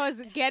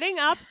was getting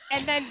up,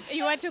 and then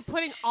you went to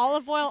putting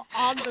olive oil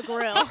on the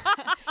grill.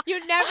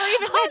 You never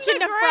even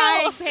mentioned a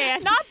frying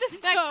pan. Not the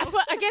stove.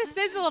 Get a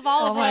sizzle of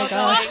olive oil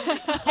going.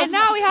 And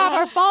now we have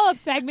our follow-up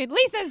segment.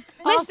 Lisa's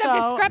list of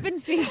Also-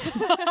 discrepancies.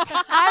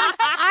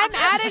 I'm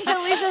adding to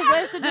Lisa's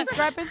list of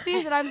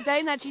discrepancies, and I'm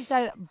saying that she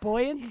said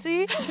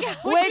buoyancy, which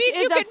means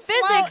is you a can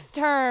physics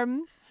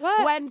term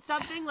What? when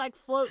something like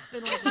floats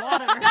in like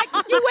water.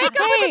 You wake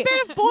up with a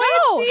bit of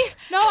buoyancy.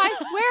 No, I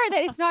swear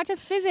that it's not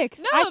just physics.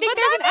 No, I think but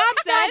there's that an makes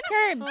abstract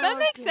sense. term. That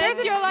makes sense.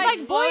 Okay. You're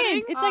like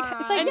buoyant. It's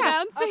like and yeah.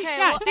 bouncing. Okay,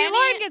 Yeah, well, see,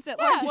 Lauren gets it.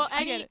 Lauren Well, gets it.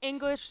 I get any it.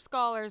 English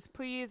scholars,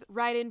 please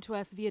write into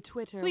us via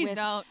Twitter. Please with,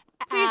 don't.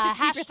 Please just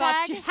keep your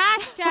thoughts to yourself.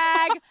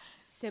 Hashtag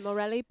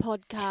Cimorelli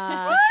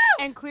podcast.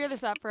 and clear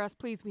this up for us,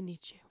 please. We need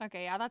you.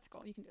 Okay, yeah, that's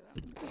cool. You can do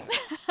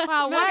that.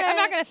 Wow, I'm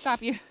not going to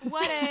stop you.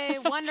 what a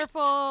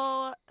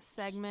wonderful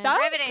segment. That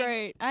was Riveting.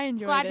 great. I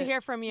enjoyed Glad it. to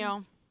hear from you.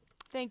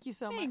 Thank you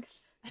so much. Thanks.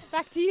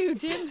 Back to you,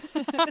 Jim.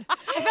 I felt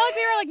like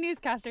we were like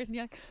newscasters. And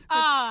you're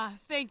like,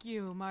 Thank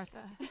you,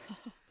 Martha.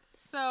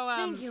 So,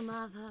 Thank you,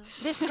 mother.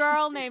 this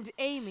girl named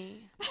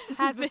Amy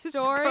has a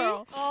story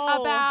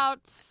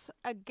about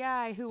a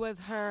guy who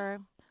was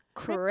her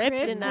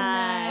Kryptonite.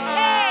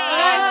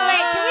 Guys,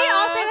 Wait, can we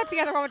all say that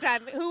together one more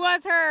time? Who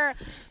was her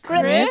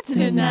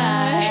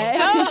Kryptonite.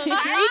 Oh,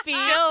 creepy.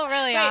 Still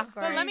really awkward.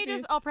 But let me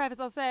just,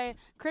 I'll say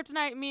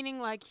kryptonite meaning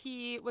like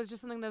he was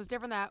just something that was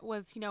different, that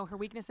was, her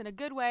weakness in a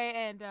good way.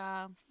 And,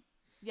 I'm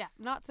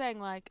not saying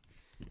like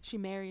she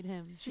married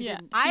him. She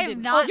didn't. I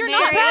am not You're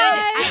married.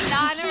 not I'm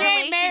not in She a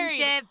ain't married.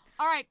 relationship.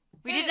 All right.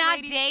 We hit did it, not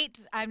lady. date.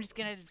 I'm just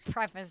going to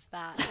preface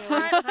that. All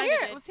right, let's hear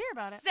it. Let's hear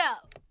about it. So,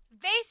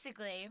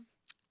 basically,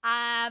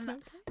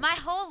 my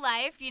whole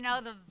life,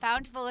 the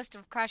bountiful list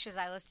of crushes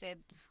I listed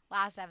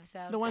last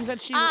epissed. The ones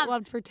that she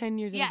loved for 10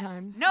 years Yes. at a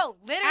time. No,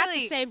 At literally.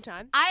 the same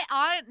time.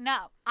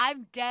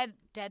 I'm dead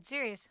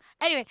serious.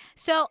 Anyway,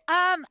 so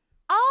all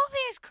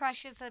these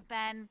crushes have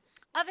been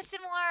of a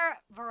similar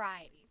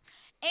variety.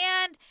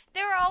 And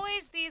there were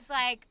always these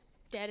like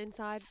Dead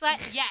inside.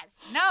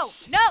 no,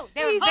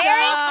 they were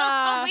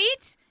very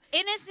sweet,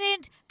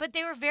 innocent, but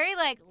they were very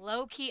like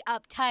low key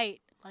uptight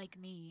like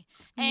me.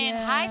 And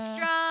high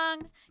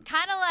strung,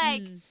 kind of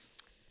like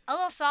a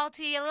little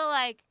salty, a little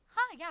like,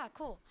 oh yeah,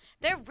 cool.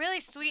 They're really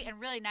sweet and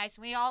really nice.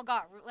 And we all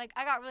got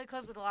I got really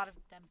close with a lot of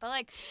them. But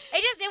like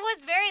it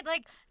was very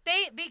like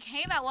they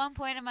became at one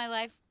point in my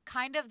life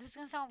kind of, this is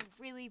gonna sound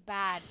really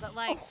bad, but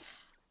like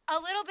a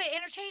little bit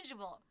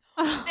interchangeable.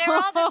 They're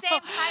all the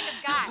same kind of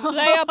guy.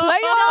 Player. So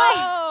like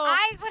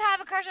I would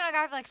have a crush on a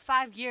guy for like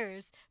 5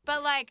 years,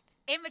 but like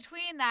in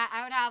between that,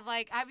 I would have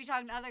I'd be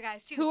talking to other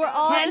guys too. Who are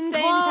all the same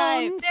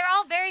types. They're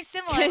all very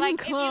similar. 10 like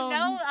clones. if you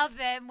know of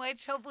them,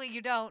 which hopefully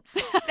you don't,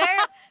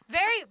 they're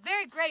very,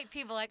 very great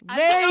people. Like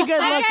Very good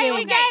looking. Okay,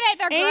 we get it.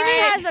 They're Amy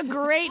great. has a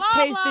great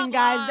Blah, taste blah, in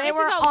guys. blah. They This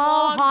were is a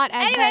all long- hot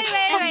as Anyway,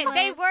 heck.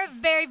 they were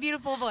very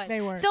beautiful boys.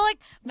 They were. So like,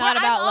 Not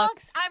but about I'm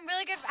looks. I'm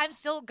really good. I'm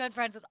still good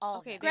friends with all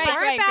of them. Great, But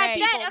great, bad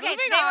great. people. then, okay, so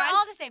Moving they were on.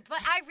 all the same. But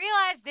I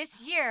realized this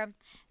year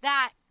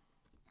that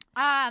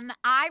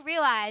I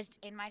realized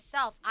in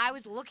myself I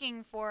was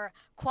looking for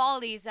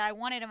qualities that I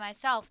wanted in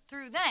myself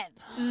through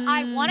them.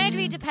 I wanted to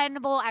be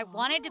dependable. I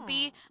wanted to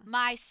be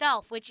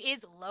myself, which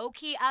is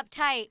low-key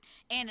uptight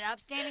and an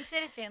upstanding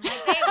citizen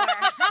like they were.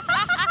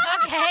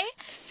 Okay?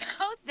 So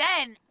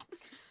then,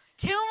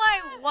 to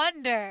my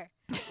wonder,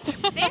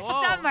 this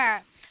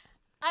summer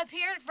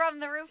appeared from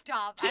the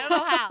rooftop. I don't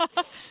know how.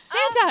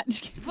 Santa.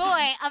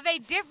 Boy of a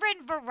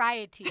different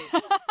variety.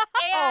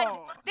 And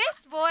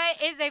this boy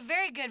is a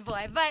very good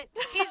boy, but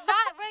he's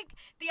not like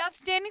the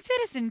upstanding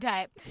citizen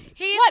type.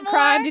 He's What more,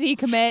 crime did he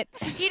commit?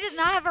 He does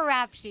not have a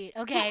rap sheet,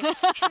 okay? No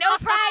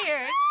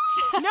priors.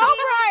 No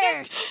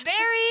priors.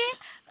 Very,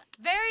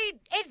 very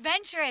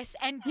adventurous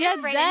and He had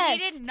different. And he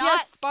zest. did He not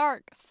had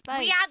spark. Spice.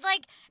 we had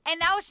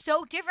and that was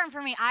so different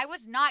for me. I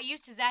was not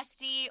used to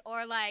zesty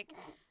or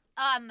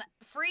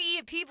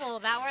free people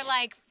that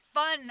were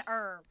fun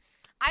or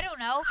I don't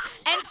know.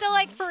 And so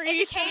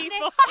it became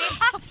this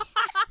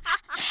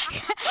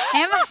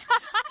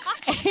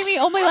thing. Amy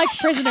only liked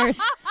prisoners.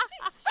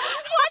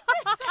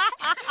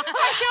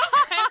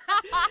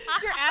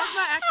 Your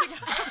asthma acting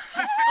up.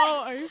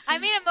 I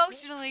mean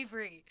emotionally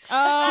free.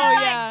 Oh,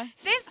 But, yeah.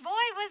 This boy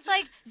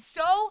was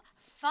so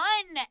fun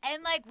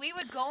and we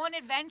would go on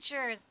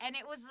adventures and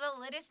it was the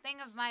littest thing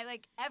of my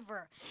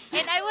ever.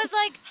 And I was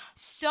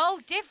so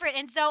different.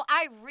 And so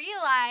I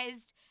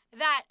realized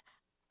that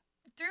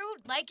through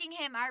liking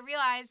him, I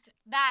realized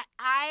that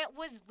I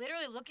was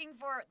literally looking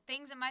for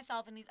things in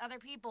myself and these other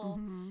people.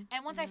 Mm-hmm.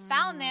 And once I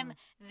found them,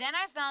 then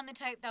I found the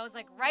type that was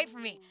right for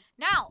me.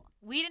 Now,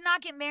 we did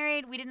not get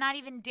married. We did not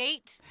even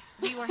date.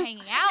 We were hanging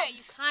out. Yeah,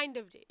 you kind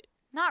of did.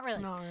 Not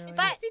really. Not really.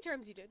 But See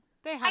terms you did.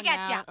 They I hung guess,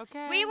 out, yeah.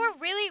 Okay. We were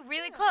really,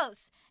 really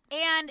close.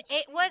 And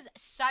it was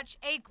such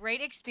a great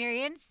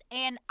experience.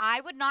 And I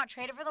would not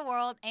trade it for the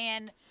world.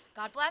 And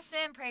God bless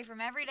him. Pray for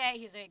him every day.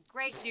 He's a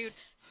great dude.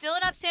 Still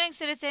an upstanding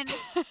citizen,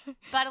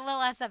 but a little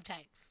less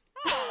uptight.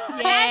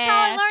 But that's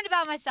how I learned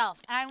about myself.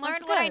 And I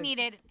learned what I good.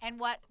 needed and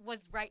what was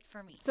right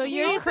for me. So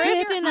your These are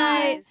your kryptonite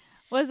ties.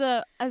 was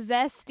a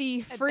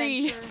zesty,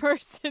 free Adventure.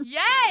 person.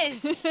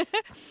 Yes!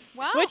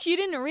 Wow. Which you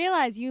didn't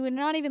realize. You were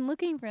not even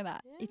looking for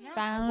that. It Yeah,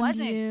 found it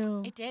wasn't.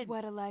 you. It did.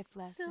 What a life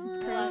lesson.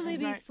 Slowly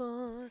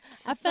before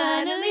I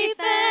finally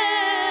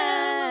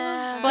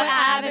found what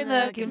I've been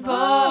looking for.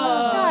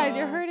 Guys,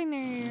 you're hurting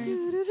their ears.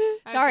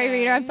 Sorry, Okay.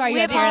 reader. I'm sorry you We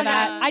had to hear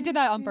that. apologize. I did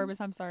that on purpose.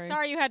 I'm sorry.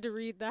 Sorry you had to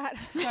read that.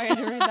 Sorry I had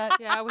to read that.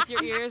 Yeah, with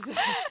your ears.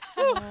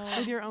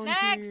 With your own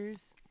Next.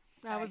 tears.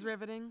 That was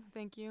riveting.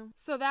 Thank you.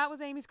 So that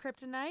was Amy's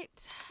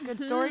kryptonite.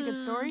 Good story,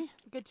 good story.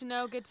 Good to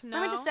know. Good to know.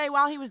 I meant to say,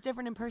 while he was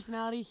different in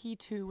personality, he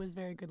too was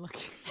very good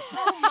looking.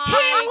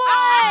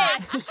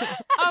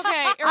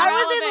 Okay. I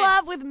was in irrelevant.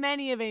 love with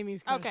many of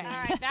Amy's crushes. Okay. All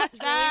right, that's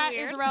really That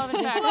weird. is a relevant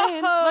Just fact.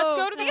 saying. Let's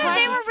go to the Because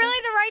they question. were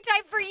really the right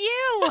type for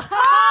you.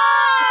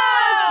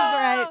 She's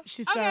right.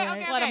 She's so Okay,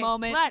 right. okay, What a okay.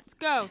 moment. Let's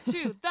go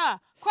to the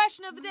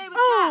question of the day with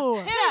Oh.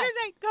 Kat. Hit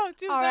us. Go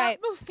to All the right.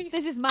 movies.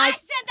 This is I my said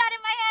that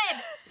in my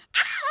head.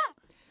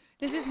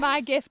 This is my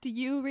gift to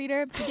you,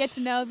 reader, to get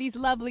to know these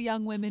lovely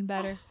young women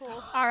better.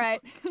 All right.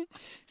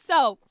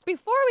 So,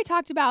 before we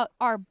talked about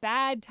our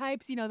bad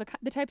types, the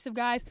types of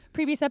guys,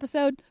 previous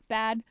episode,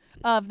 bad,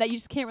 that you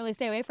just can't really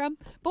stay away from.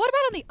 But what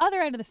about on the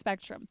other end of the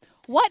spectrum?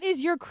 What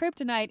is your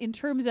kryptonite in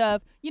terms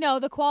of,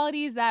 the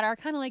qualities that are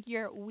kind of like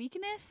your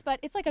weakness, but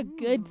it's like a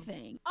good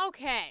thing?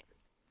 Okay.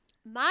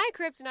 My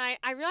kryptonite,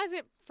 I realize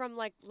it from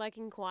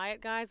liking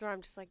quiet guys where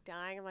I'm just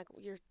dying. I'm like,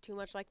 you're too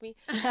much like me.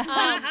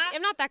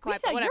 I'm not that You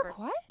quiet, said but whatever. you're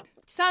quiet?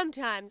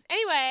 Sometimes.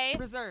 Anyway,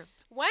 Reserved.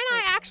 when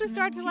I actually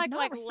start to like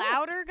not reserved.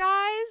 louder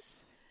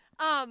guys,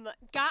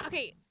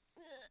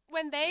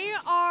 when they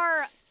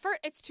are,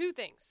 it's two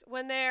things.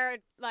 When they're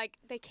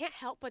they can't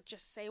help but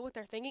just say what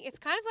they're thinking. It's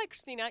kind of like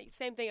Christina,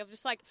 same thing of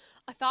just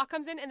a thought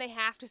comes in and they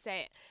have to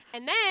say it.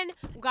 And then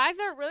guys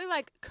that are really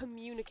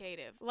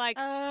communicative,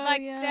 yeah.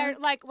 they're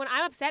when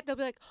I'm upset, they'll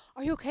be like,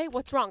 "Are you okay?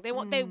 What's wrong?" They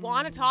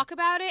want to talk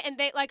about it, and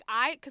they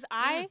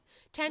I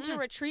tend to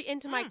retreat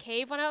into my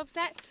cave when I'm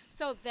upset,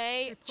 so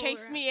they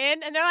chase me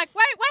in, and they're like,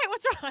 "Wait,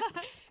 what's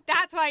wrong?"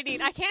 That's what I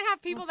need. I can't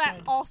have people that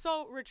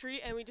also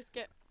retreat, and we just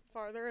get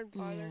farther and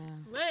farther.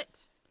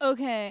 Lit.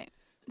 Okay,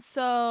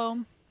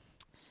 so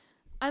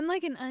I'm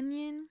like an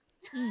onion.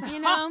 You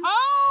know?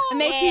 Oh, And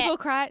make people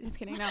cry. Just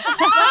kidding, no.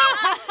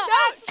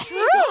 that's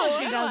true.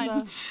 She does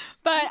though.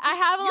 But I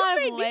have a lot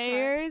made of me cry.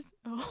 layers.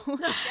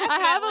 I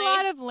have a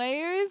lot of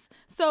layers.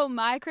 So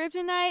my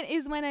kryptonite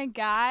is when a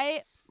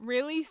guy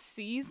really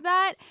sees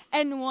that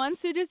and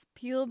wants to just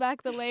peel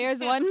back the layers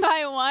one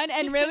by one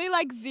and really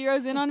like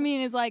zeroes in on me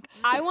and is like,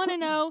 I want to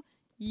know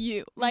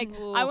you. Like,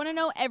 I want to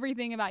know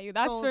everything about you.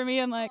 That's for me.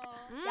 I'm like,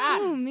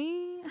 ooh,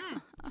 me.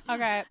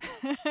 Okay.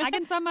 I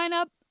can sum mine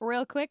up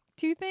real quick.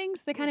 2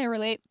 things that kind of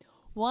relate.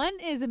 One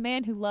is a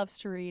man who loves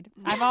to read.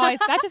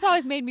 That just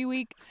always made me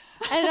weak.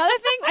 And another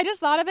thing, I just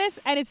thought of this,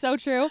 and it's so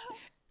true.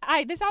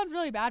 This sounds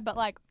really bad, but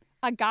like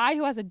a guy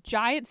who has a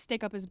giant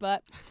stick up his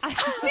butt. Me too.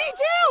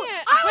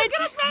 I was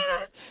gonna say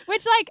this.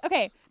 Which, like,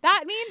 okay,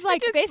 that means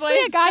like basically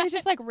a guy who's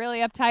just like really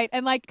uptight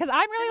and like, because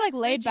I'm really like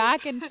laid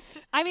back and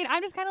I mean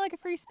I'm just kind of like a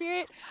free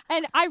spirit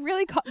and I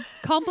really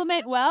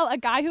compliment well a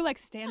guy who like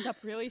stands up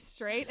really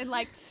straight and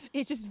like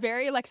is just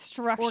very like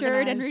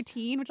structured and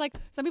routine, which like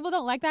some people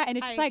don't like that and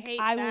it's just like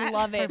I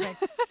love it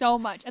so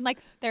much and like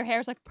their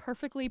hair's like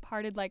perfectly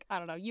parted, like I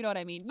don't know, you know what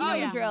I mean? You know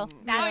the drill.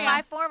 That's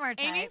my former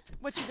type. Amy,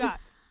 what you got?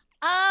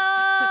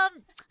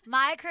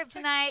 My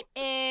kryptonite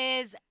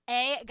is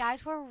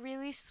guys who are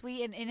really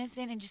sweet and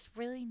innocent and just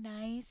really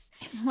nice.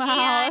 Wow,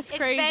 and that's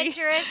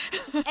crazy.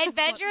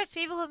 adventurous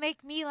people who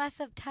make me less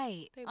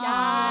uptight. Yes.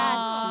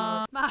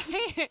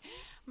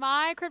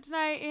 My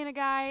kryptonite in a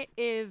guy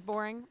is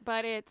boring,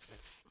 but it's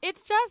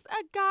just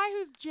a guy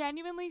who's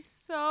genuinely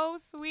so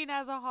sweet and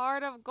has a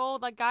heart of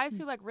gold. Like guys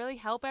who like really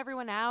help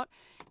everyone out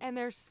and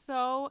they're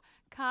so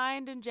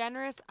kind and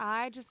generous.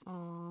 I just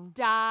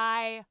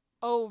die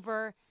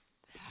over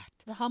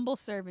The humble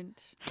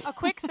servant. a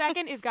quick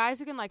second is guys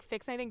who can like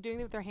fix anything,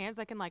 doing it with their hands.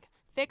 Like can like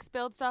fix,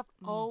 build stuff.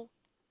 Oh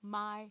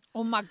my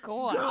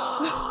gosh.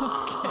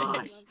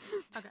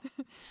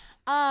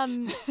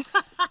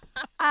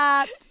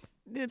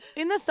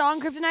 In the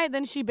song Kryptonite,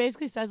 then she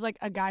basically says like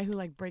a guy who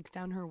like breaks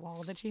down her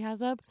wall that she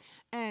has up,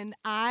 and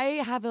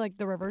I have like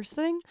the reverse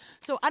thing.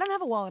 So I don't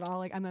have a wall at all.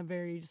 Like I'm a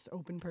very just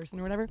open person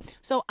or whatever.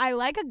 So I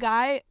like a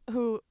guy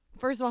who,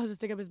 first of all, has a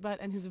stick up his butt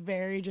and who's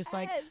very just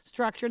like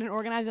structured and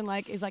organized and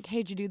like is like, hey,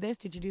 did you do this?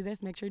 Did you do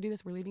this? Make sure you do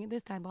this. We're leaving at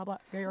this time. Blah blah.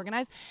 Very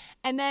organized.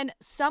 And then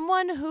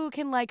someone who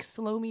can like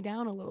slow me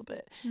down a little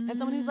bit, and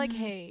someone who's like,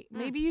 hey,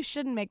 maybe you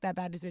shouldn't make that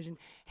bad decision.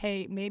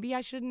 Hey, maybe I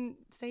shouldn't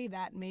say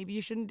that. Maybe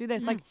you shouldn't do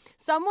this. Like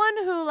someone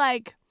who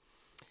like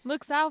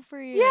Looks out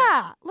for you.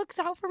 yeah looks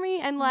out for me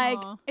and like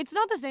it's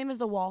not the same as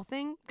the wall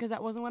thing because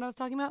that wasn't what I was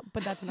talking about.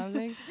 But that's another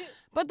thing.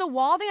 But the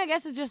wall thing, I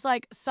guess, is just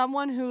like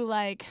someone who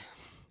like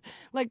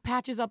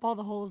patches up all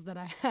the holes that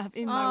I have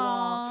in my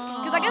wall.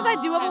 Because I guess I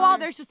do have a wall.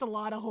 There's just a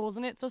lot of holes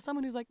in it. So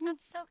someone who's like,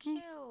 That's so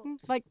cute.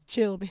 like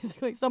chill,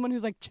 basically. Someone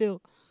who's like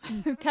chill,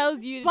 Who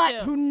tells you to but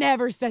chill. who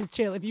never says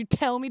chill. If you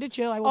tell me to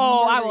chill, I will.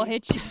 Oh, murder I will you.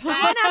 hit you.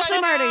 I won't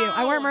actually murder you.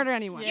 I won't murder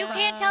anyone. You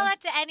can't tell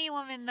that to any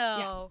woman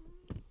though.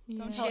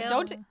 Chill.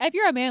 Don't. If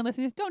you're a man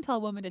listening to this, don't tell a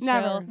woman to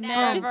Never. chill.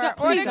 Never. Just don't,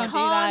 or please to don't do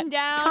calm that.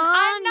 down.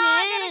 I'm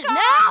not gonna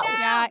calm down.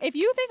 Yeah, if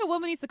you think a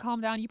woman needs to calm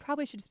down, you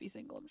probably should just be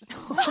single. I'm just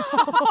What?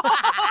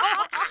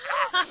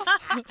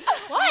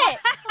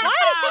 Why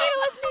does she need to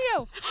listen to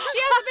you? She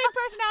has a big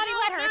personality.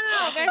 Let her.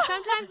 No, there's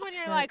sometimes when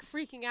you're like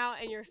freaking out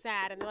and you're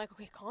sad and they're like,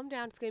 okay, calm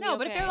down, it's gonna be okay. No,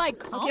 but if they're like,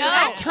 calm Okay,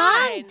 down.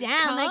 Calm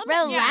down, like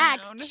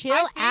relax, chill I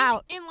think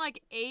out. in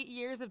like 8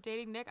 years of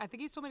dating Nick, I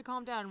think he's told me to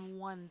calm down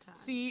one time.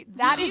 See,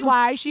 that is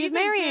why she's He's in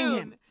marrying tune.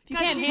 him. If you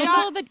can't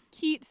handle the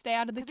heat, stay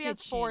out of the Because kitchen. he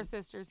has 4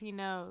 sisters. He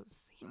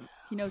knows.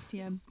 He knows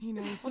TM. He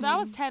knows. Well, that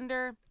was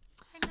tender.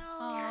 I know.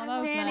 Oh, that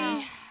was Danny.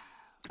 nice.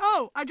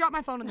 Oh, I dropped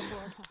my phone on the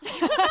floor.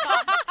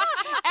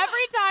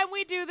 Every time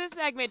we do this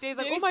segment, Dave's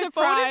like, Danny's oh, my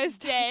phone is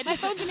surprised. dead. My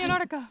phone's in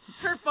Antarctica.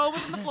 Her phone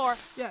was on the floor.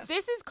 Yes.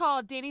 This is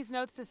called Danny's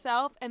Notes to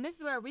Self, and this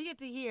is where we get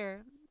to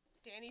hear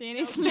Danny's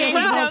Danny's notes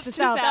notes to to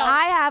self. self.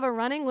 I have a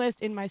running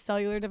list in my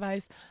cellular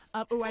device.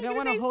 Ooh, I don't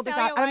want to hold this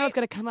out. I don't know what's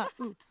gonna come up.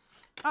 Ooh.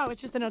 Oh,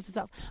 it's just the notes to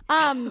self.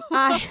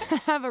 I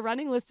have a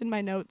running list in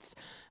my notes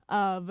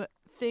of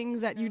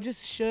things that you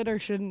just should or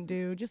shouldn't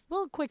do. Just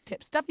little quick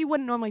tips, stuff you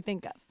wouldn't normally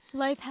think of.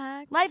 Life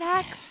hack. Life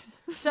hacks.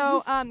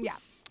 So, yeah.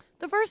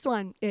 The first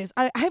one is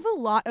I have a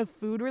lot of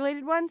food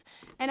related ones,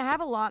 and I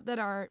have a lot that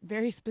are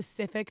very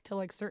specific to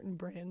like certain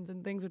brands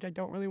and things, which I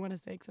don't really want to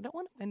say because I don't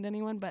want to offend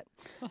anyone. But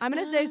I'm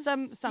gonna say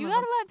some You of them.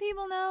 gotta let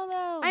people know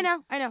though. I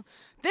know.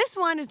 This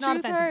one is not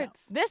Truth offensive. though.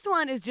 hurts. This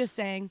one is just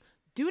saying,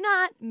 do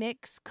not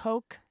mix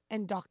Coke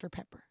and Dr.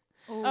 Pepper.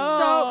 Oh.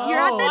 So you're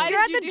at Why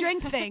did you the do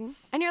drink thing,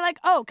 and you're like,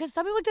 oh, because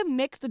some people like to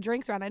mix the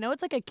drinks around. I know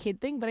it's like a kid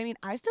thing, but I mean,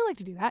 I still like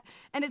to do that.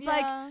 And it's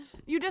like,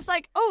 you just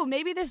like, oh,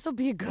 maybe this will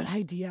be a good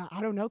idea.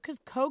 I don't know, because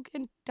Coke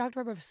and Dr.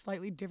 Pepper have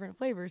slightly different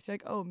flavors. So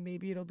like, oh,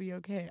 maybe it'll be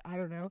okay. I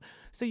don't know.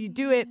 So you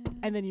do it,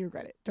 and then you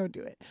regret it. Don't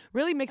do it.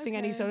 Really mixing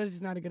any soda is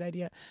just not a good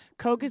idea.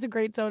 Coke is a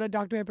great soda.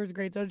 Dr. Pepper is a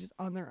great soda, just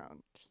on their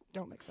own. Just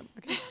don't mix them,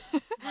 okay?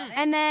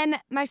 And then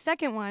my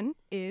second one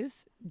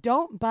is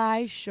don't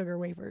buy sugar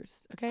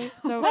wafers. Okay,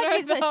 so What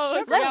is a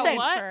sugar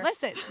wafer?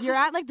 listen. You're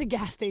at like the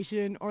gas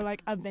station or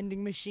like a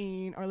vending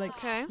machine or like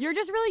you're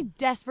just really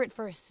desperate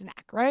for a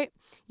snack, right?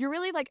 You're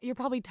really like you're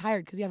probably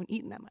tired because you haven't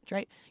eaten that much,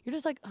 right? You're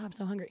just like, oh, I'm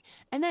so hungry,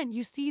 and then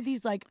you see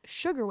these like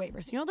sugar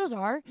wafers. You know what those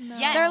are? No.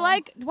 Yes. They're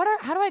like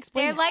how do I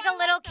explain? They're it? like a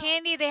little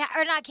candy.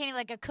 Or not candy,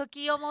 like a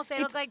cookie almost. They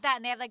look like that,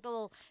 and they have like the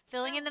little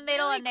filling in the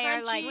middle, and they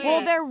are like.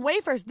 Well, they're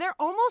wafers. They're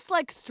almost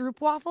like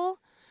stroopwafel.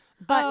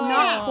 But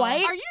not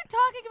quite. Are you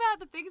talking about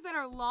the things that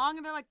are long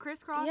and they're like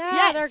crisscross? Yeah,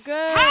 Yes. they're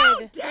good. How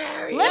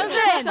dare you?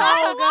 Listen.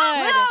 So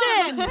good.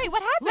 Listen. Wait,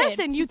 what happened?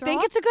 Listen, you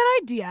think it's a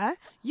good idea.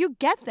 You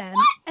get them.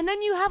 And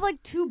then you have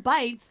like 2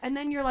 bites. And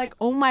then you're like,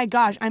 oh my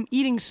gosh, I'm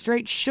eating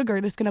straight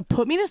sugar. This is going to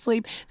put me to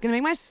sleep. It's going to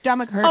make my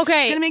stomach hurt.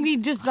 Okay. It's going to make me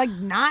just like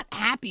not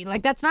happy.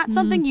 Like that's not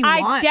something you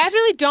I want.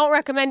 definitely don't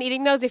recommend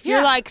eating those if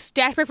you're like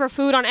desperate for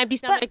food on empty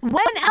stomach. But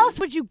when else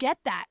would you get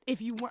that?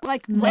 If you were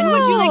like, when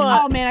would you like,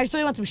 oh man, I just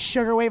really want some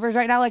sugar wafers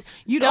right now? Like,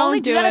 you'd Don't only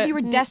do that it. if you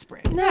were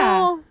desperate.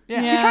 No.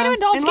 Yeah. You try to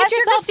indulge. Unless Get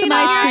yourself you're some Christina,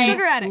 ice you're a cream.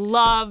 sugar addict.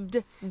 Loved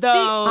those.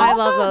 I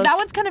love those. That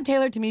one's kind of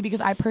tailored to me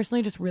because I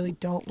personally just really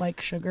don't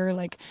like sugar,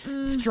 like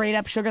straight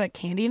up sugar, like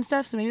candy and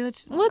stuff. So maybe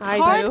that's. Well, it's I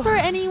hard do. for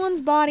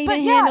anyone's body But to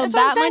yeah, handle that's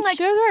what I'm that saying, much like,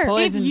 sugar.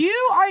 Poison. If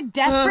you are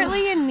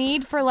desperately in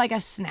need for like a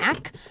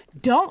snack,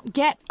 don't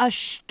get a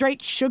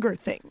straight sugar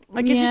thing.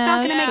 Like it's just Yeah, not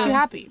going to that's make you true.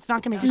 happy. It's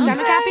not going to make your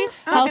stomach happy.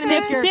 It's not Health going to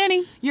make tips with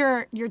Danny.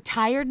 your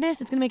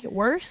tiredness. It's going to make it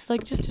worse.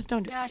 Like just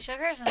don't do it. Yeah,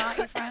 sugar is not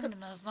your friend in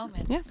those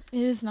moments. Yeah.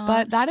 It is not.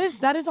 But that is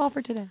all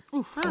for today.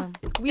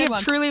 We have one.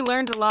 truly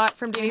learned a lot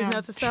from Danny's know,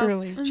 notes of self.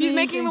 truly. She's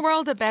making the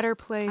world a better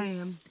place.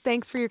 I am.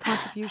 Thanks for your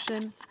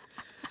contribution.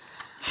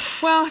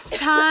 Well, it's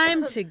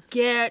time to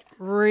get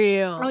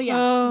real. Oh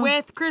yeah.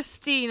 With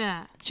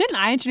Christina. Shouldn't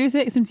I introduce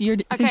it since you're?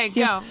 Okay, since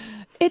you're- go.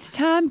 It's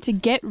time to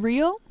get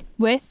real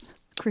with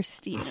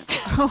Christina. so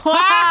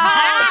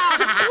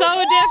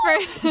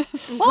different.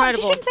 Well,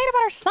 she shouldn't say it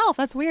about herself.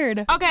 That's weird.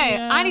 Okay,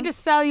 I need to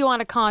sell you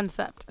on a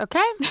concept,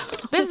 okay?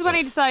 This is what I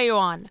need to sell you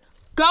on.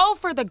 Go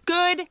for the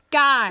good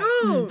guy.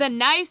 The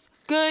nice,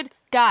 good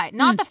guy.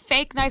 Not the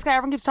fake nice guy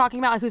everyone keeps talking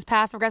about, like who's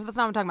passive aggressive. That's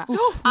not what I'm talking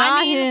about. I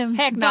not mean, him.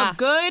 Heck the nah.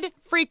 good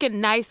freaking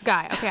nice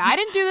guy. Okay, I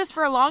didn't do this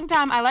for a long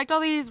time. I liked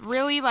all these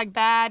really like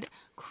bad,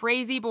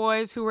 crazy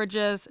boys who were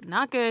just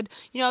not good.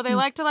 You know, they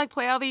like to like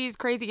play all these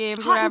crazy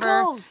games, Hot and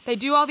whatever. cold. They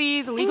do all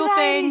these illegal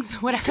Anxiety. things,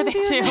 whatever they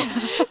do.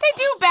 They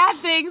do bad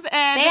things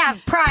and They have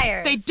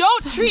priors. they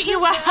don't treat you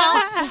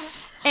well.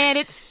 And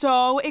it's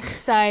so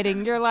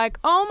exciting. You're like,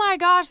 oh my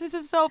gosh, this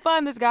is so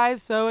fun. This guy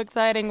is so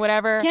exciting,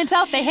 whatever. Can't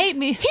tell if they hate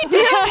me. He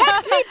didn't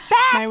text me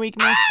back. My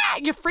weakness.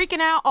 You're freaking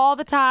out all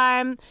the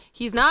time.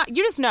 He's not,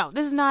 you just know,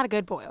 this is not a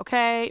good boy,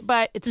 okay?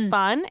 But it's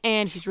fun,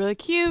 and he's really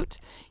cute.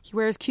 He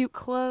wears cute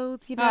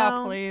clothes, you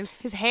know? Oh,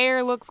 please. His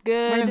hair looks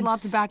good. Wears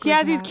lots of backwards He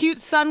has these hats. cute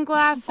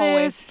sunglasses.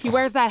 Always. He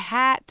wears that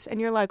hat,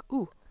 and you're like,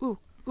 ooh, ooh,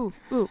 ooh,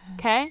 ooh,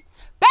 okay?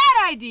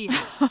 Bad idea.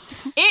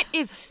 It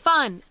is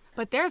fun.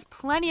 But there's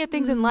plenty of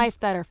things in life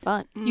that are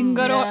fun. You can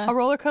go to a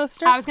roller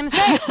coaster. I was going to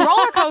say,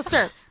 roller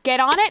coaster. Get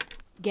on it,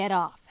 get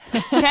off.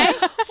 Okay?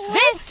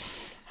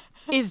 This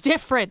is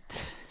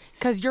different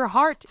because your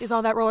heart is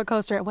on that roller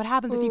coaster. And what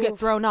happens if you get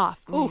thrown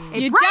off?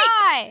 It You breaks.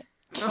 die.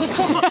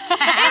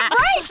 It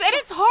breaks and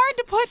it's hard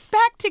to put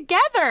back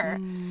together.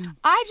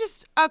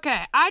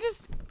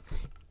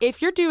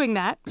 If you're doing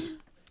that,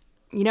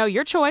 you know,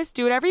 your choice,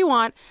 do whatever you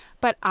want.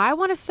 But I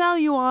want to sell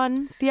you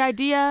on the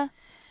idea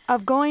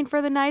of going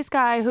for the nice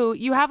guy who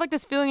you have like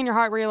this feeling in your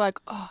heart where you're like,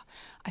 oh,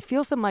 I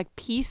feel some like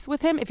peace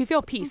with him. If you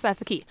feel peace, that's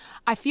the key.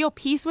 I feel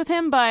peace with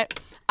him, but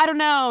I don't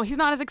know, he's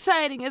not as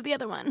exciting as the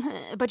other one.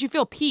 But you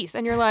feel peace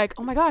and you're like,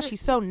 oh my gosh,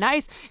 he's so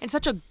nice and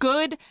such a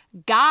good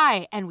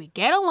guy and we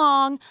get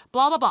along,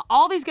 blah, blah, blah.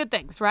 All these good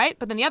things, right?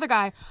 But then the other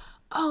guy,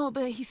 oh,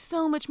 but he's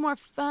so much more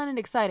fun and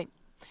exciting.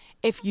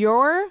 If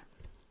you're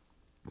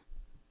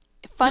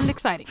fun and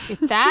exciting, if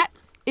that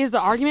is the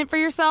argument for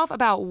yourself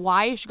about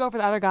why you should go for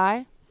the other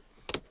guy,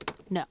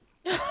 no.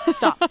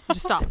 Stop.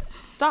 Just stop.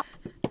 Stop.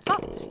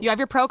 Stop. You have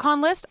your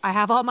pro-con list. I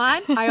have all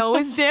mine. I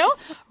always do.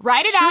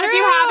 Write it out if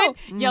you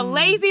haven't. You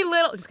lazy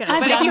little... Just kidding.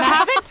 But if you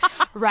haven't,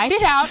 write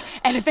it out.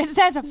 And if it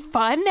says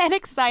fun and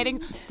exciting,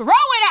 throw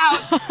it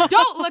out.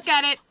 Don't look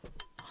at it.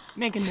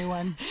 Make a new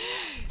one.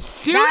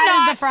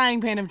 That is the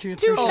frying pan of truth.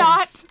 Do for sure.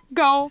 not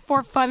go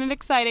for fun and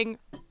exciting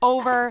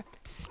over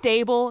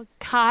stable,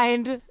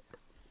 kind,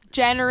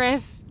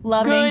 generous,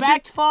 Loving. good,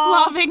 Respectful.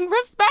 loving,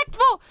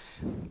 respectful.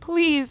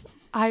 Please,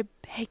 I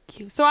beg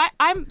you. So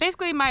I'm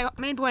basically, my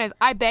main point is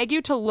I beg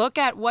you to look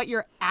at what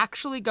you're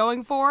actually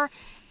going for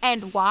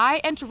and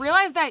why, and to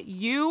realize that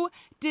you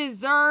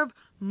deserve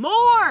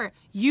more.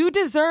 You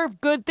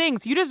deserve good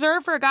things. You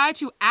deserve for a guy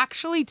to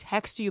actually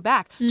text you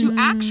back, to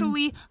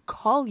actually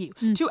call you,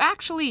 to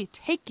actually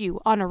take you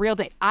on a real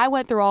date. I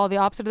went through all the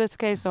opposite of this,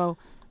 okay? So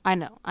I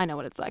know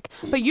what it's like.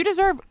 But you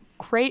deserve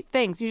great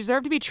things. You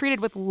deserve to be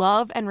treated with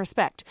love and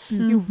respect.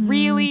 You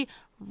really,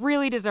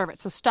 really deserve it.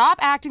 So stop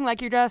acting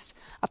like you're just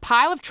a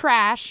pile of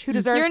trash who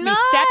deserves to be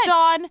stepped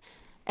on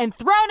and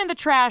thrown in the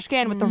trash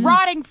can with the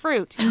rotting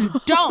fruit. You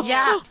don't.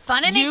 Yeah,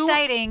 fun and You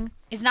exciting.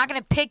 is not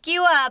going to pick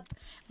you up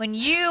when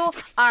you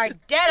are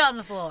dead on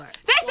the floor.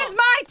 This is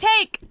my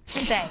take.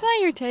 Just say. It's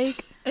not your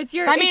take. It's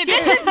your. I mean,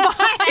 this is my.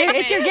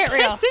 It's your get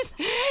real. This is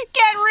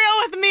get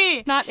real with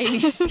me. Not Amy.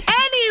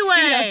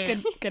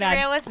 Anyway, Good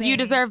Real with me. you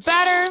deserve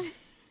better.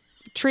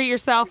 Treat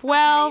yourself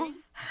well.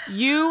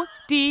 You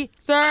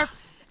deserve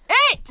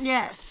it.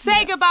 Yes.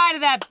 Say goodbye to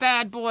that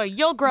bad boy.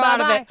 You'll grow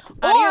out of it.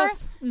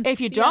 Adios. Or if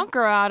you don't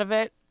grow out of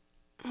it,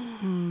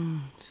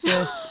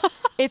 Sis.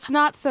 it's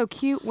not so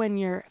cute when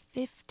you're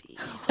 50.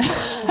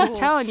 I'm just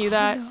telling you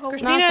that. It's not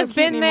Christina's so cute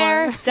been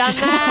there, anymore. done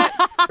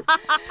that.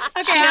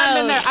 Okay, I've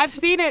been there. I've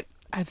seen it.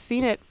 I've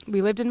seen it.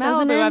 We lived in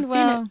Doesn't Malibu. end I've seen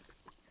well. it.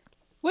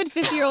 What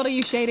 50-year-old are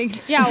you shading?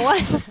 Yeah, what?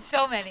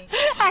 So many.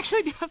 I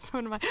actually do have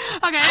some of mine.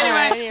 Okay,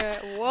 anyway.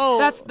 Whoa.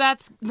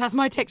 That's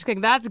my take.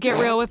 That's get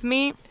real with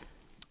me.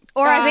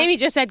 Or as Amy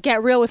just said,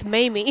 get real with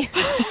Mamie. She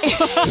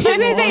was going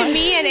to say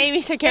me, and Amy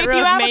said get If real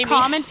you with have Mamie. a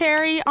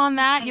commentary on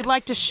that you'd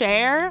like to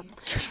share,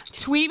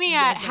 tweet me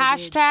at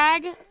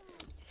hashtag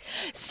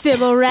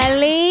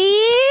Cimorelli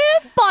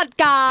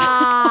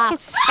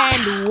podcast.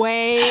 and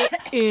weigh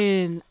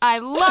in. I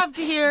love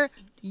to hear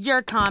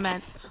your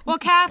comments. Well,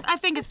 Kath, I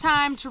think it's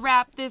time to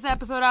wrap this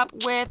episode up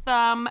with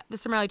the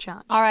Cimorelli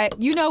challenge. All right.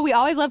 You know, we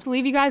always love to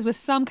leave you guys with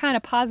some kind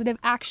of positive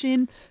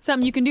action,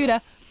 something you can do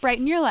to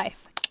brighten your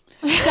life.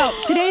 So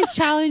today's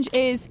challenge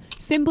is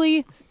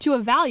simply to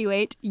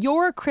evaluate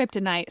your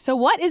kryptonite. So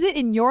what is it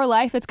in your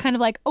life that's kind of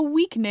like a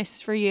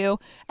weakness for you?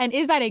 And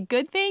is that a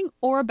good thing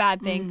or a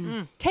bad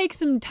thing? Take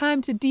some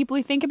time to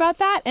deeply think about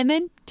that and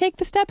then take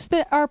the steps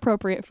that are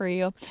appropriate for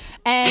you.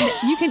 And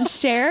you can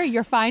share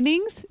your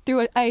findings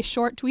through a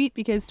short tweet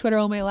because Twitter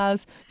only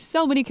allows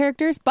so many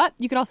characters, but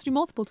you can also do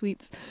multiple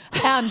tweets.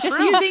 Just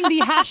using the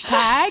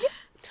hashtag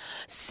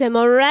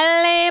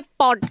Cimorelli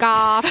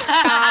podcast.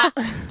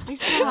 She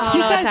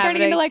says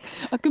turning into like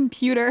a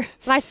computer.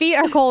 My feet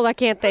are cold. I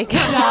can't think.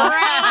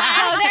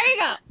 Oh, there you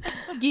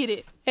go. Get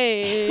it.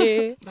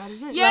 Hey.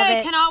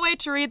 Yay, cannot wait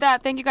to read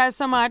that. Thank you guys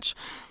so much.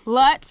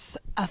 Let's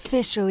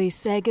officially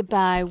say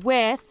goodbye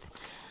with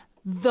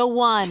the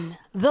one,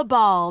 the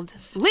bald,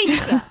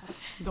 Lisa.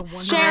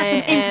 Share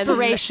some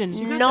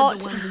inspiration.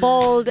 Not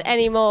bold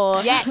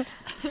anymore. Yet.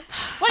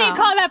 What do you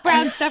call that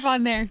brown stuff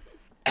on there?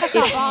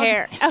 It's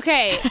hair.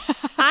 Okay.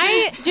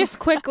 I just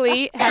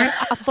quickly had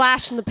a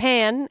flash in the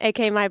pan,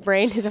 aka my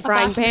brain is a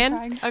frying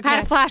pan. Okay.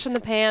 Had a flash in the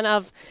pan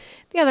of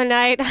the other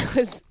night I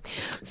was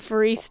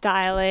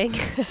freestyling.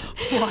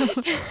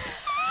 What?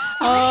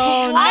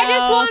 Oh, no. I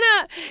just want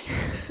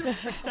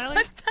to...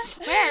 Freestyling?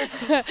 Where?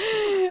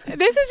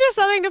 This is just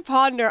something to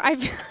ponder. I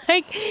feel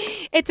like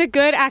it's a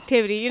good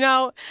activity. You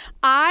know,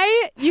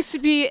 I used to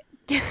be...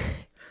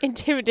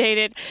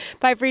 intimidated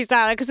by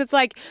freestyling because it's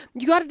like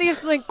you got to think of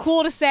something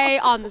cool to say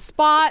on the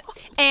spot,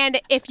 and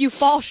if you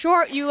fall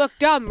short you look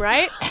dumb,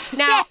 right?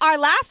 Now our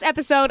last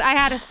episode I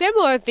had a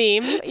similar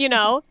theme, you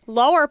know,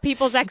 lower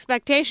people's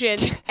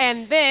expectations,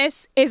 and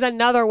this is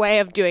another way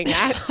of doing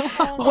that.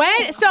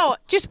 So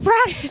just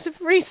practice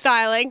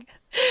freestyling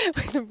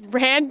with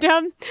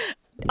random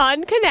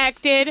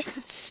unconnected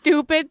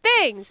stupid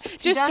things.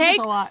 Just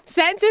take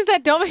sentences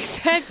that don't make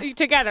sense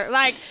together,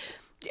 like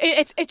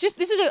it's just,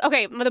 this is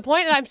okay, the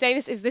point that I'm saying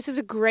this is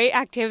a great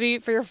activity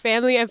for your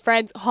family and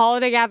friends,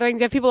 holiday gatherings.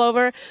 You have people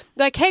over,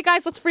 like, hey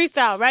guys, let's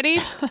freestyle, ready?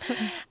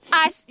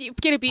 You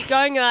get a beat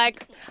going, you're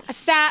like, I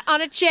sat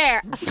on a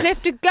chair, I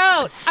sniffed a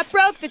goat, I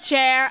broke the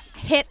chair,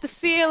 hit the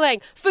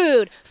ceiling,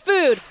 food,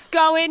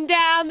 going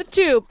down the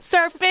tube,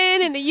 surfing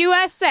in the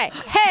USA,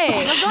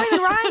 hey. That doesn't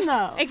even rhyme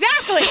though.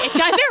 Exactly, it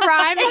doesn't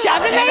rhyme, it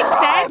doesn't make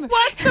sense.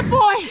 What's the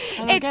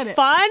point? It's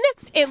fun,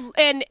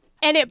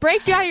 and it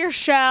breaks you out of your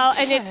shell,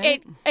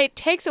 and it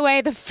takes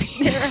away the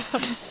fear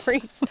of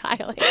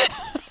freestyling.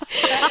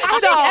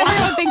 So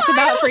everyone thinks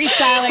about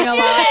freestyling a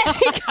lot.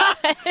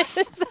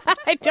 Because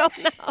I don't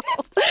know.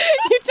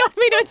 You told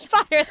me to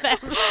inspire them,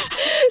 so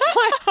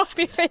I hope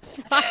you're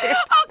inspired.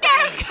 Okay,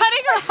 I'm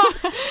cutting her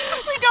off.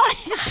 We don't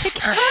need to take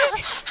her.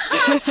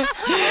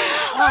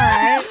 All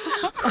right.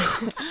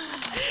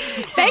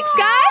 Thanks,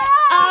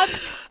 guys.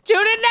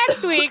 Tune in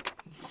next week.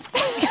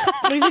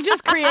 Lisa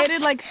just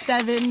created like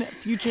 7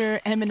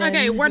 future M&Ms.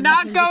 Okay, we're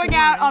not going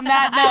out on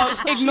that note.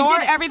 Ignore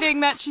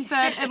everything that she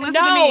said and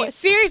listen to me. No,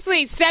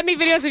 seriously, send me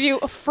videos of you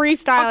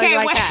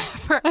freestyling like that.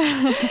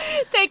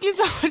 Thank you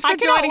so much for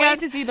joining us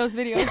to see those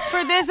videos.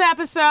 for this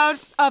episode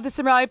of the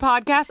Cimorelli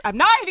podcast. I'm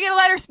not even going to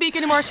let her speak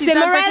anymore. She's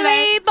done for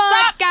today. Cimorelli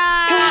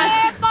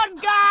podcast.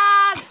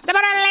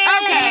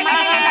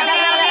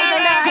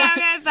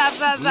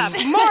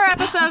 Stop. More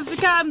episodes to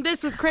come.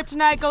 This was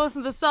Kryptonite. Go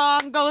listen to the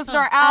song. Go listen to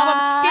our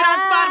album. Get on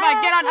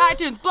Spotify. Get on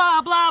iTunes.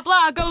 Blah, blah,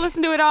 blah. Go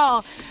listen to it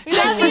all.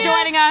 Thanks for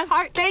joining us.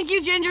 Thank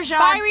you, Ginger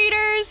Shots. Bye,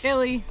 readers.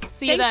 Billy.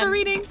 See you Thanks then. for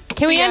reading.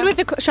 Can we end with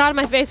a shot of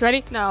my face?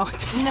 Ready? No.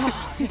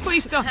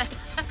 Please don't.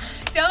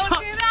 Don't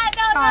do that.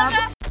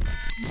 No.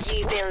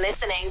 You've been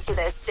listening to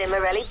the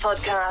Cimorelli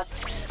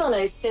podcast.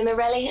 Follow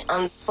Cimorelli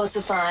on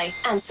Spotify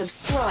and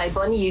subscribe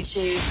on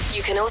YouTube.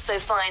 You can also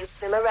find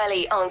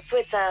Cimorelli on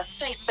Twitter,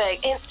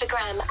 Facebook,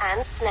 Instagram,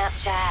 and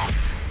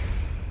Snapchat.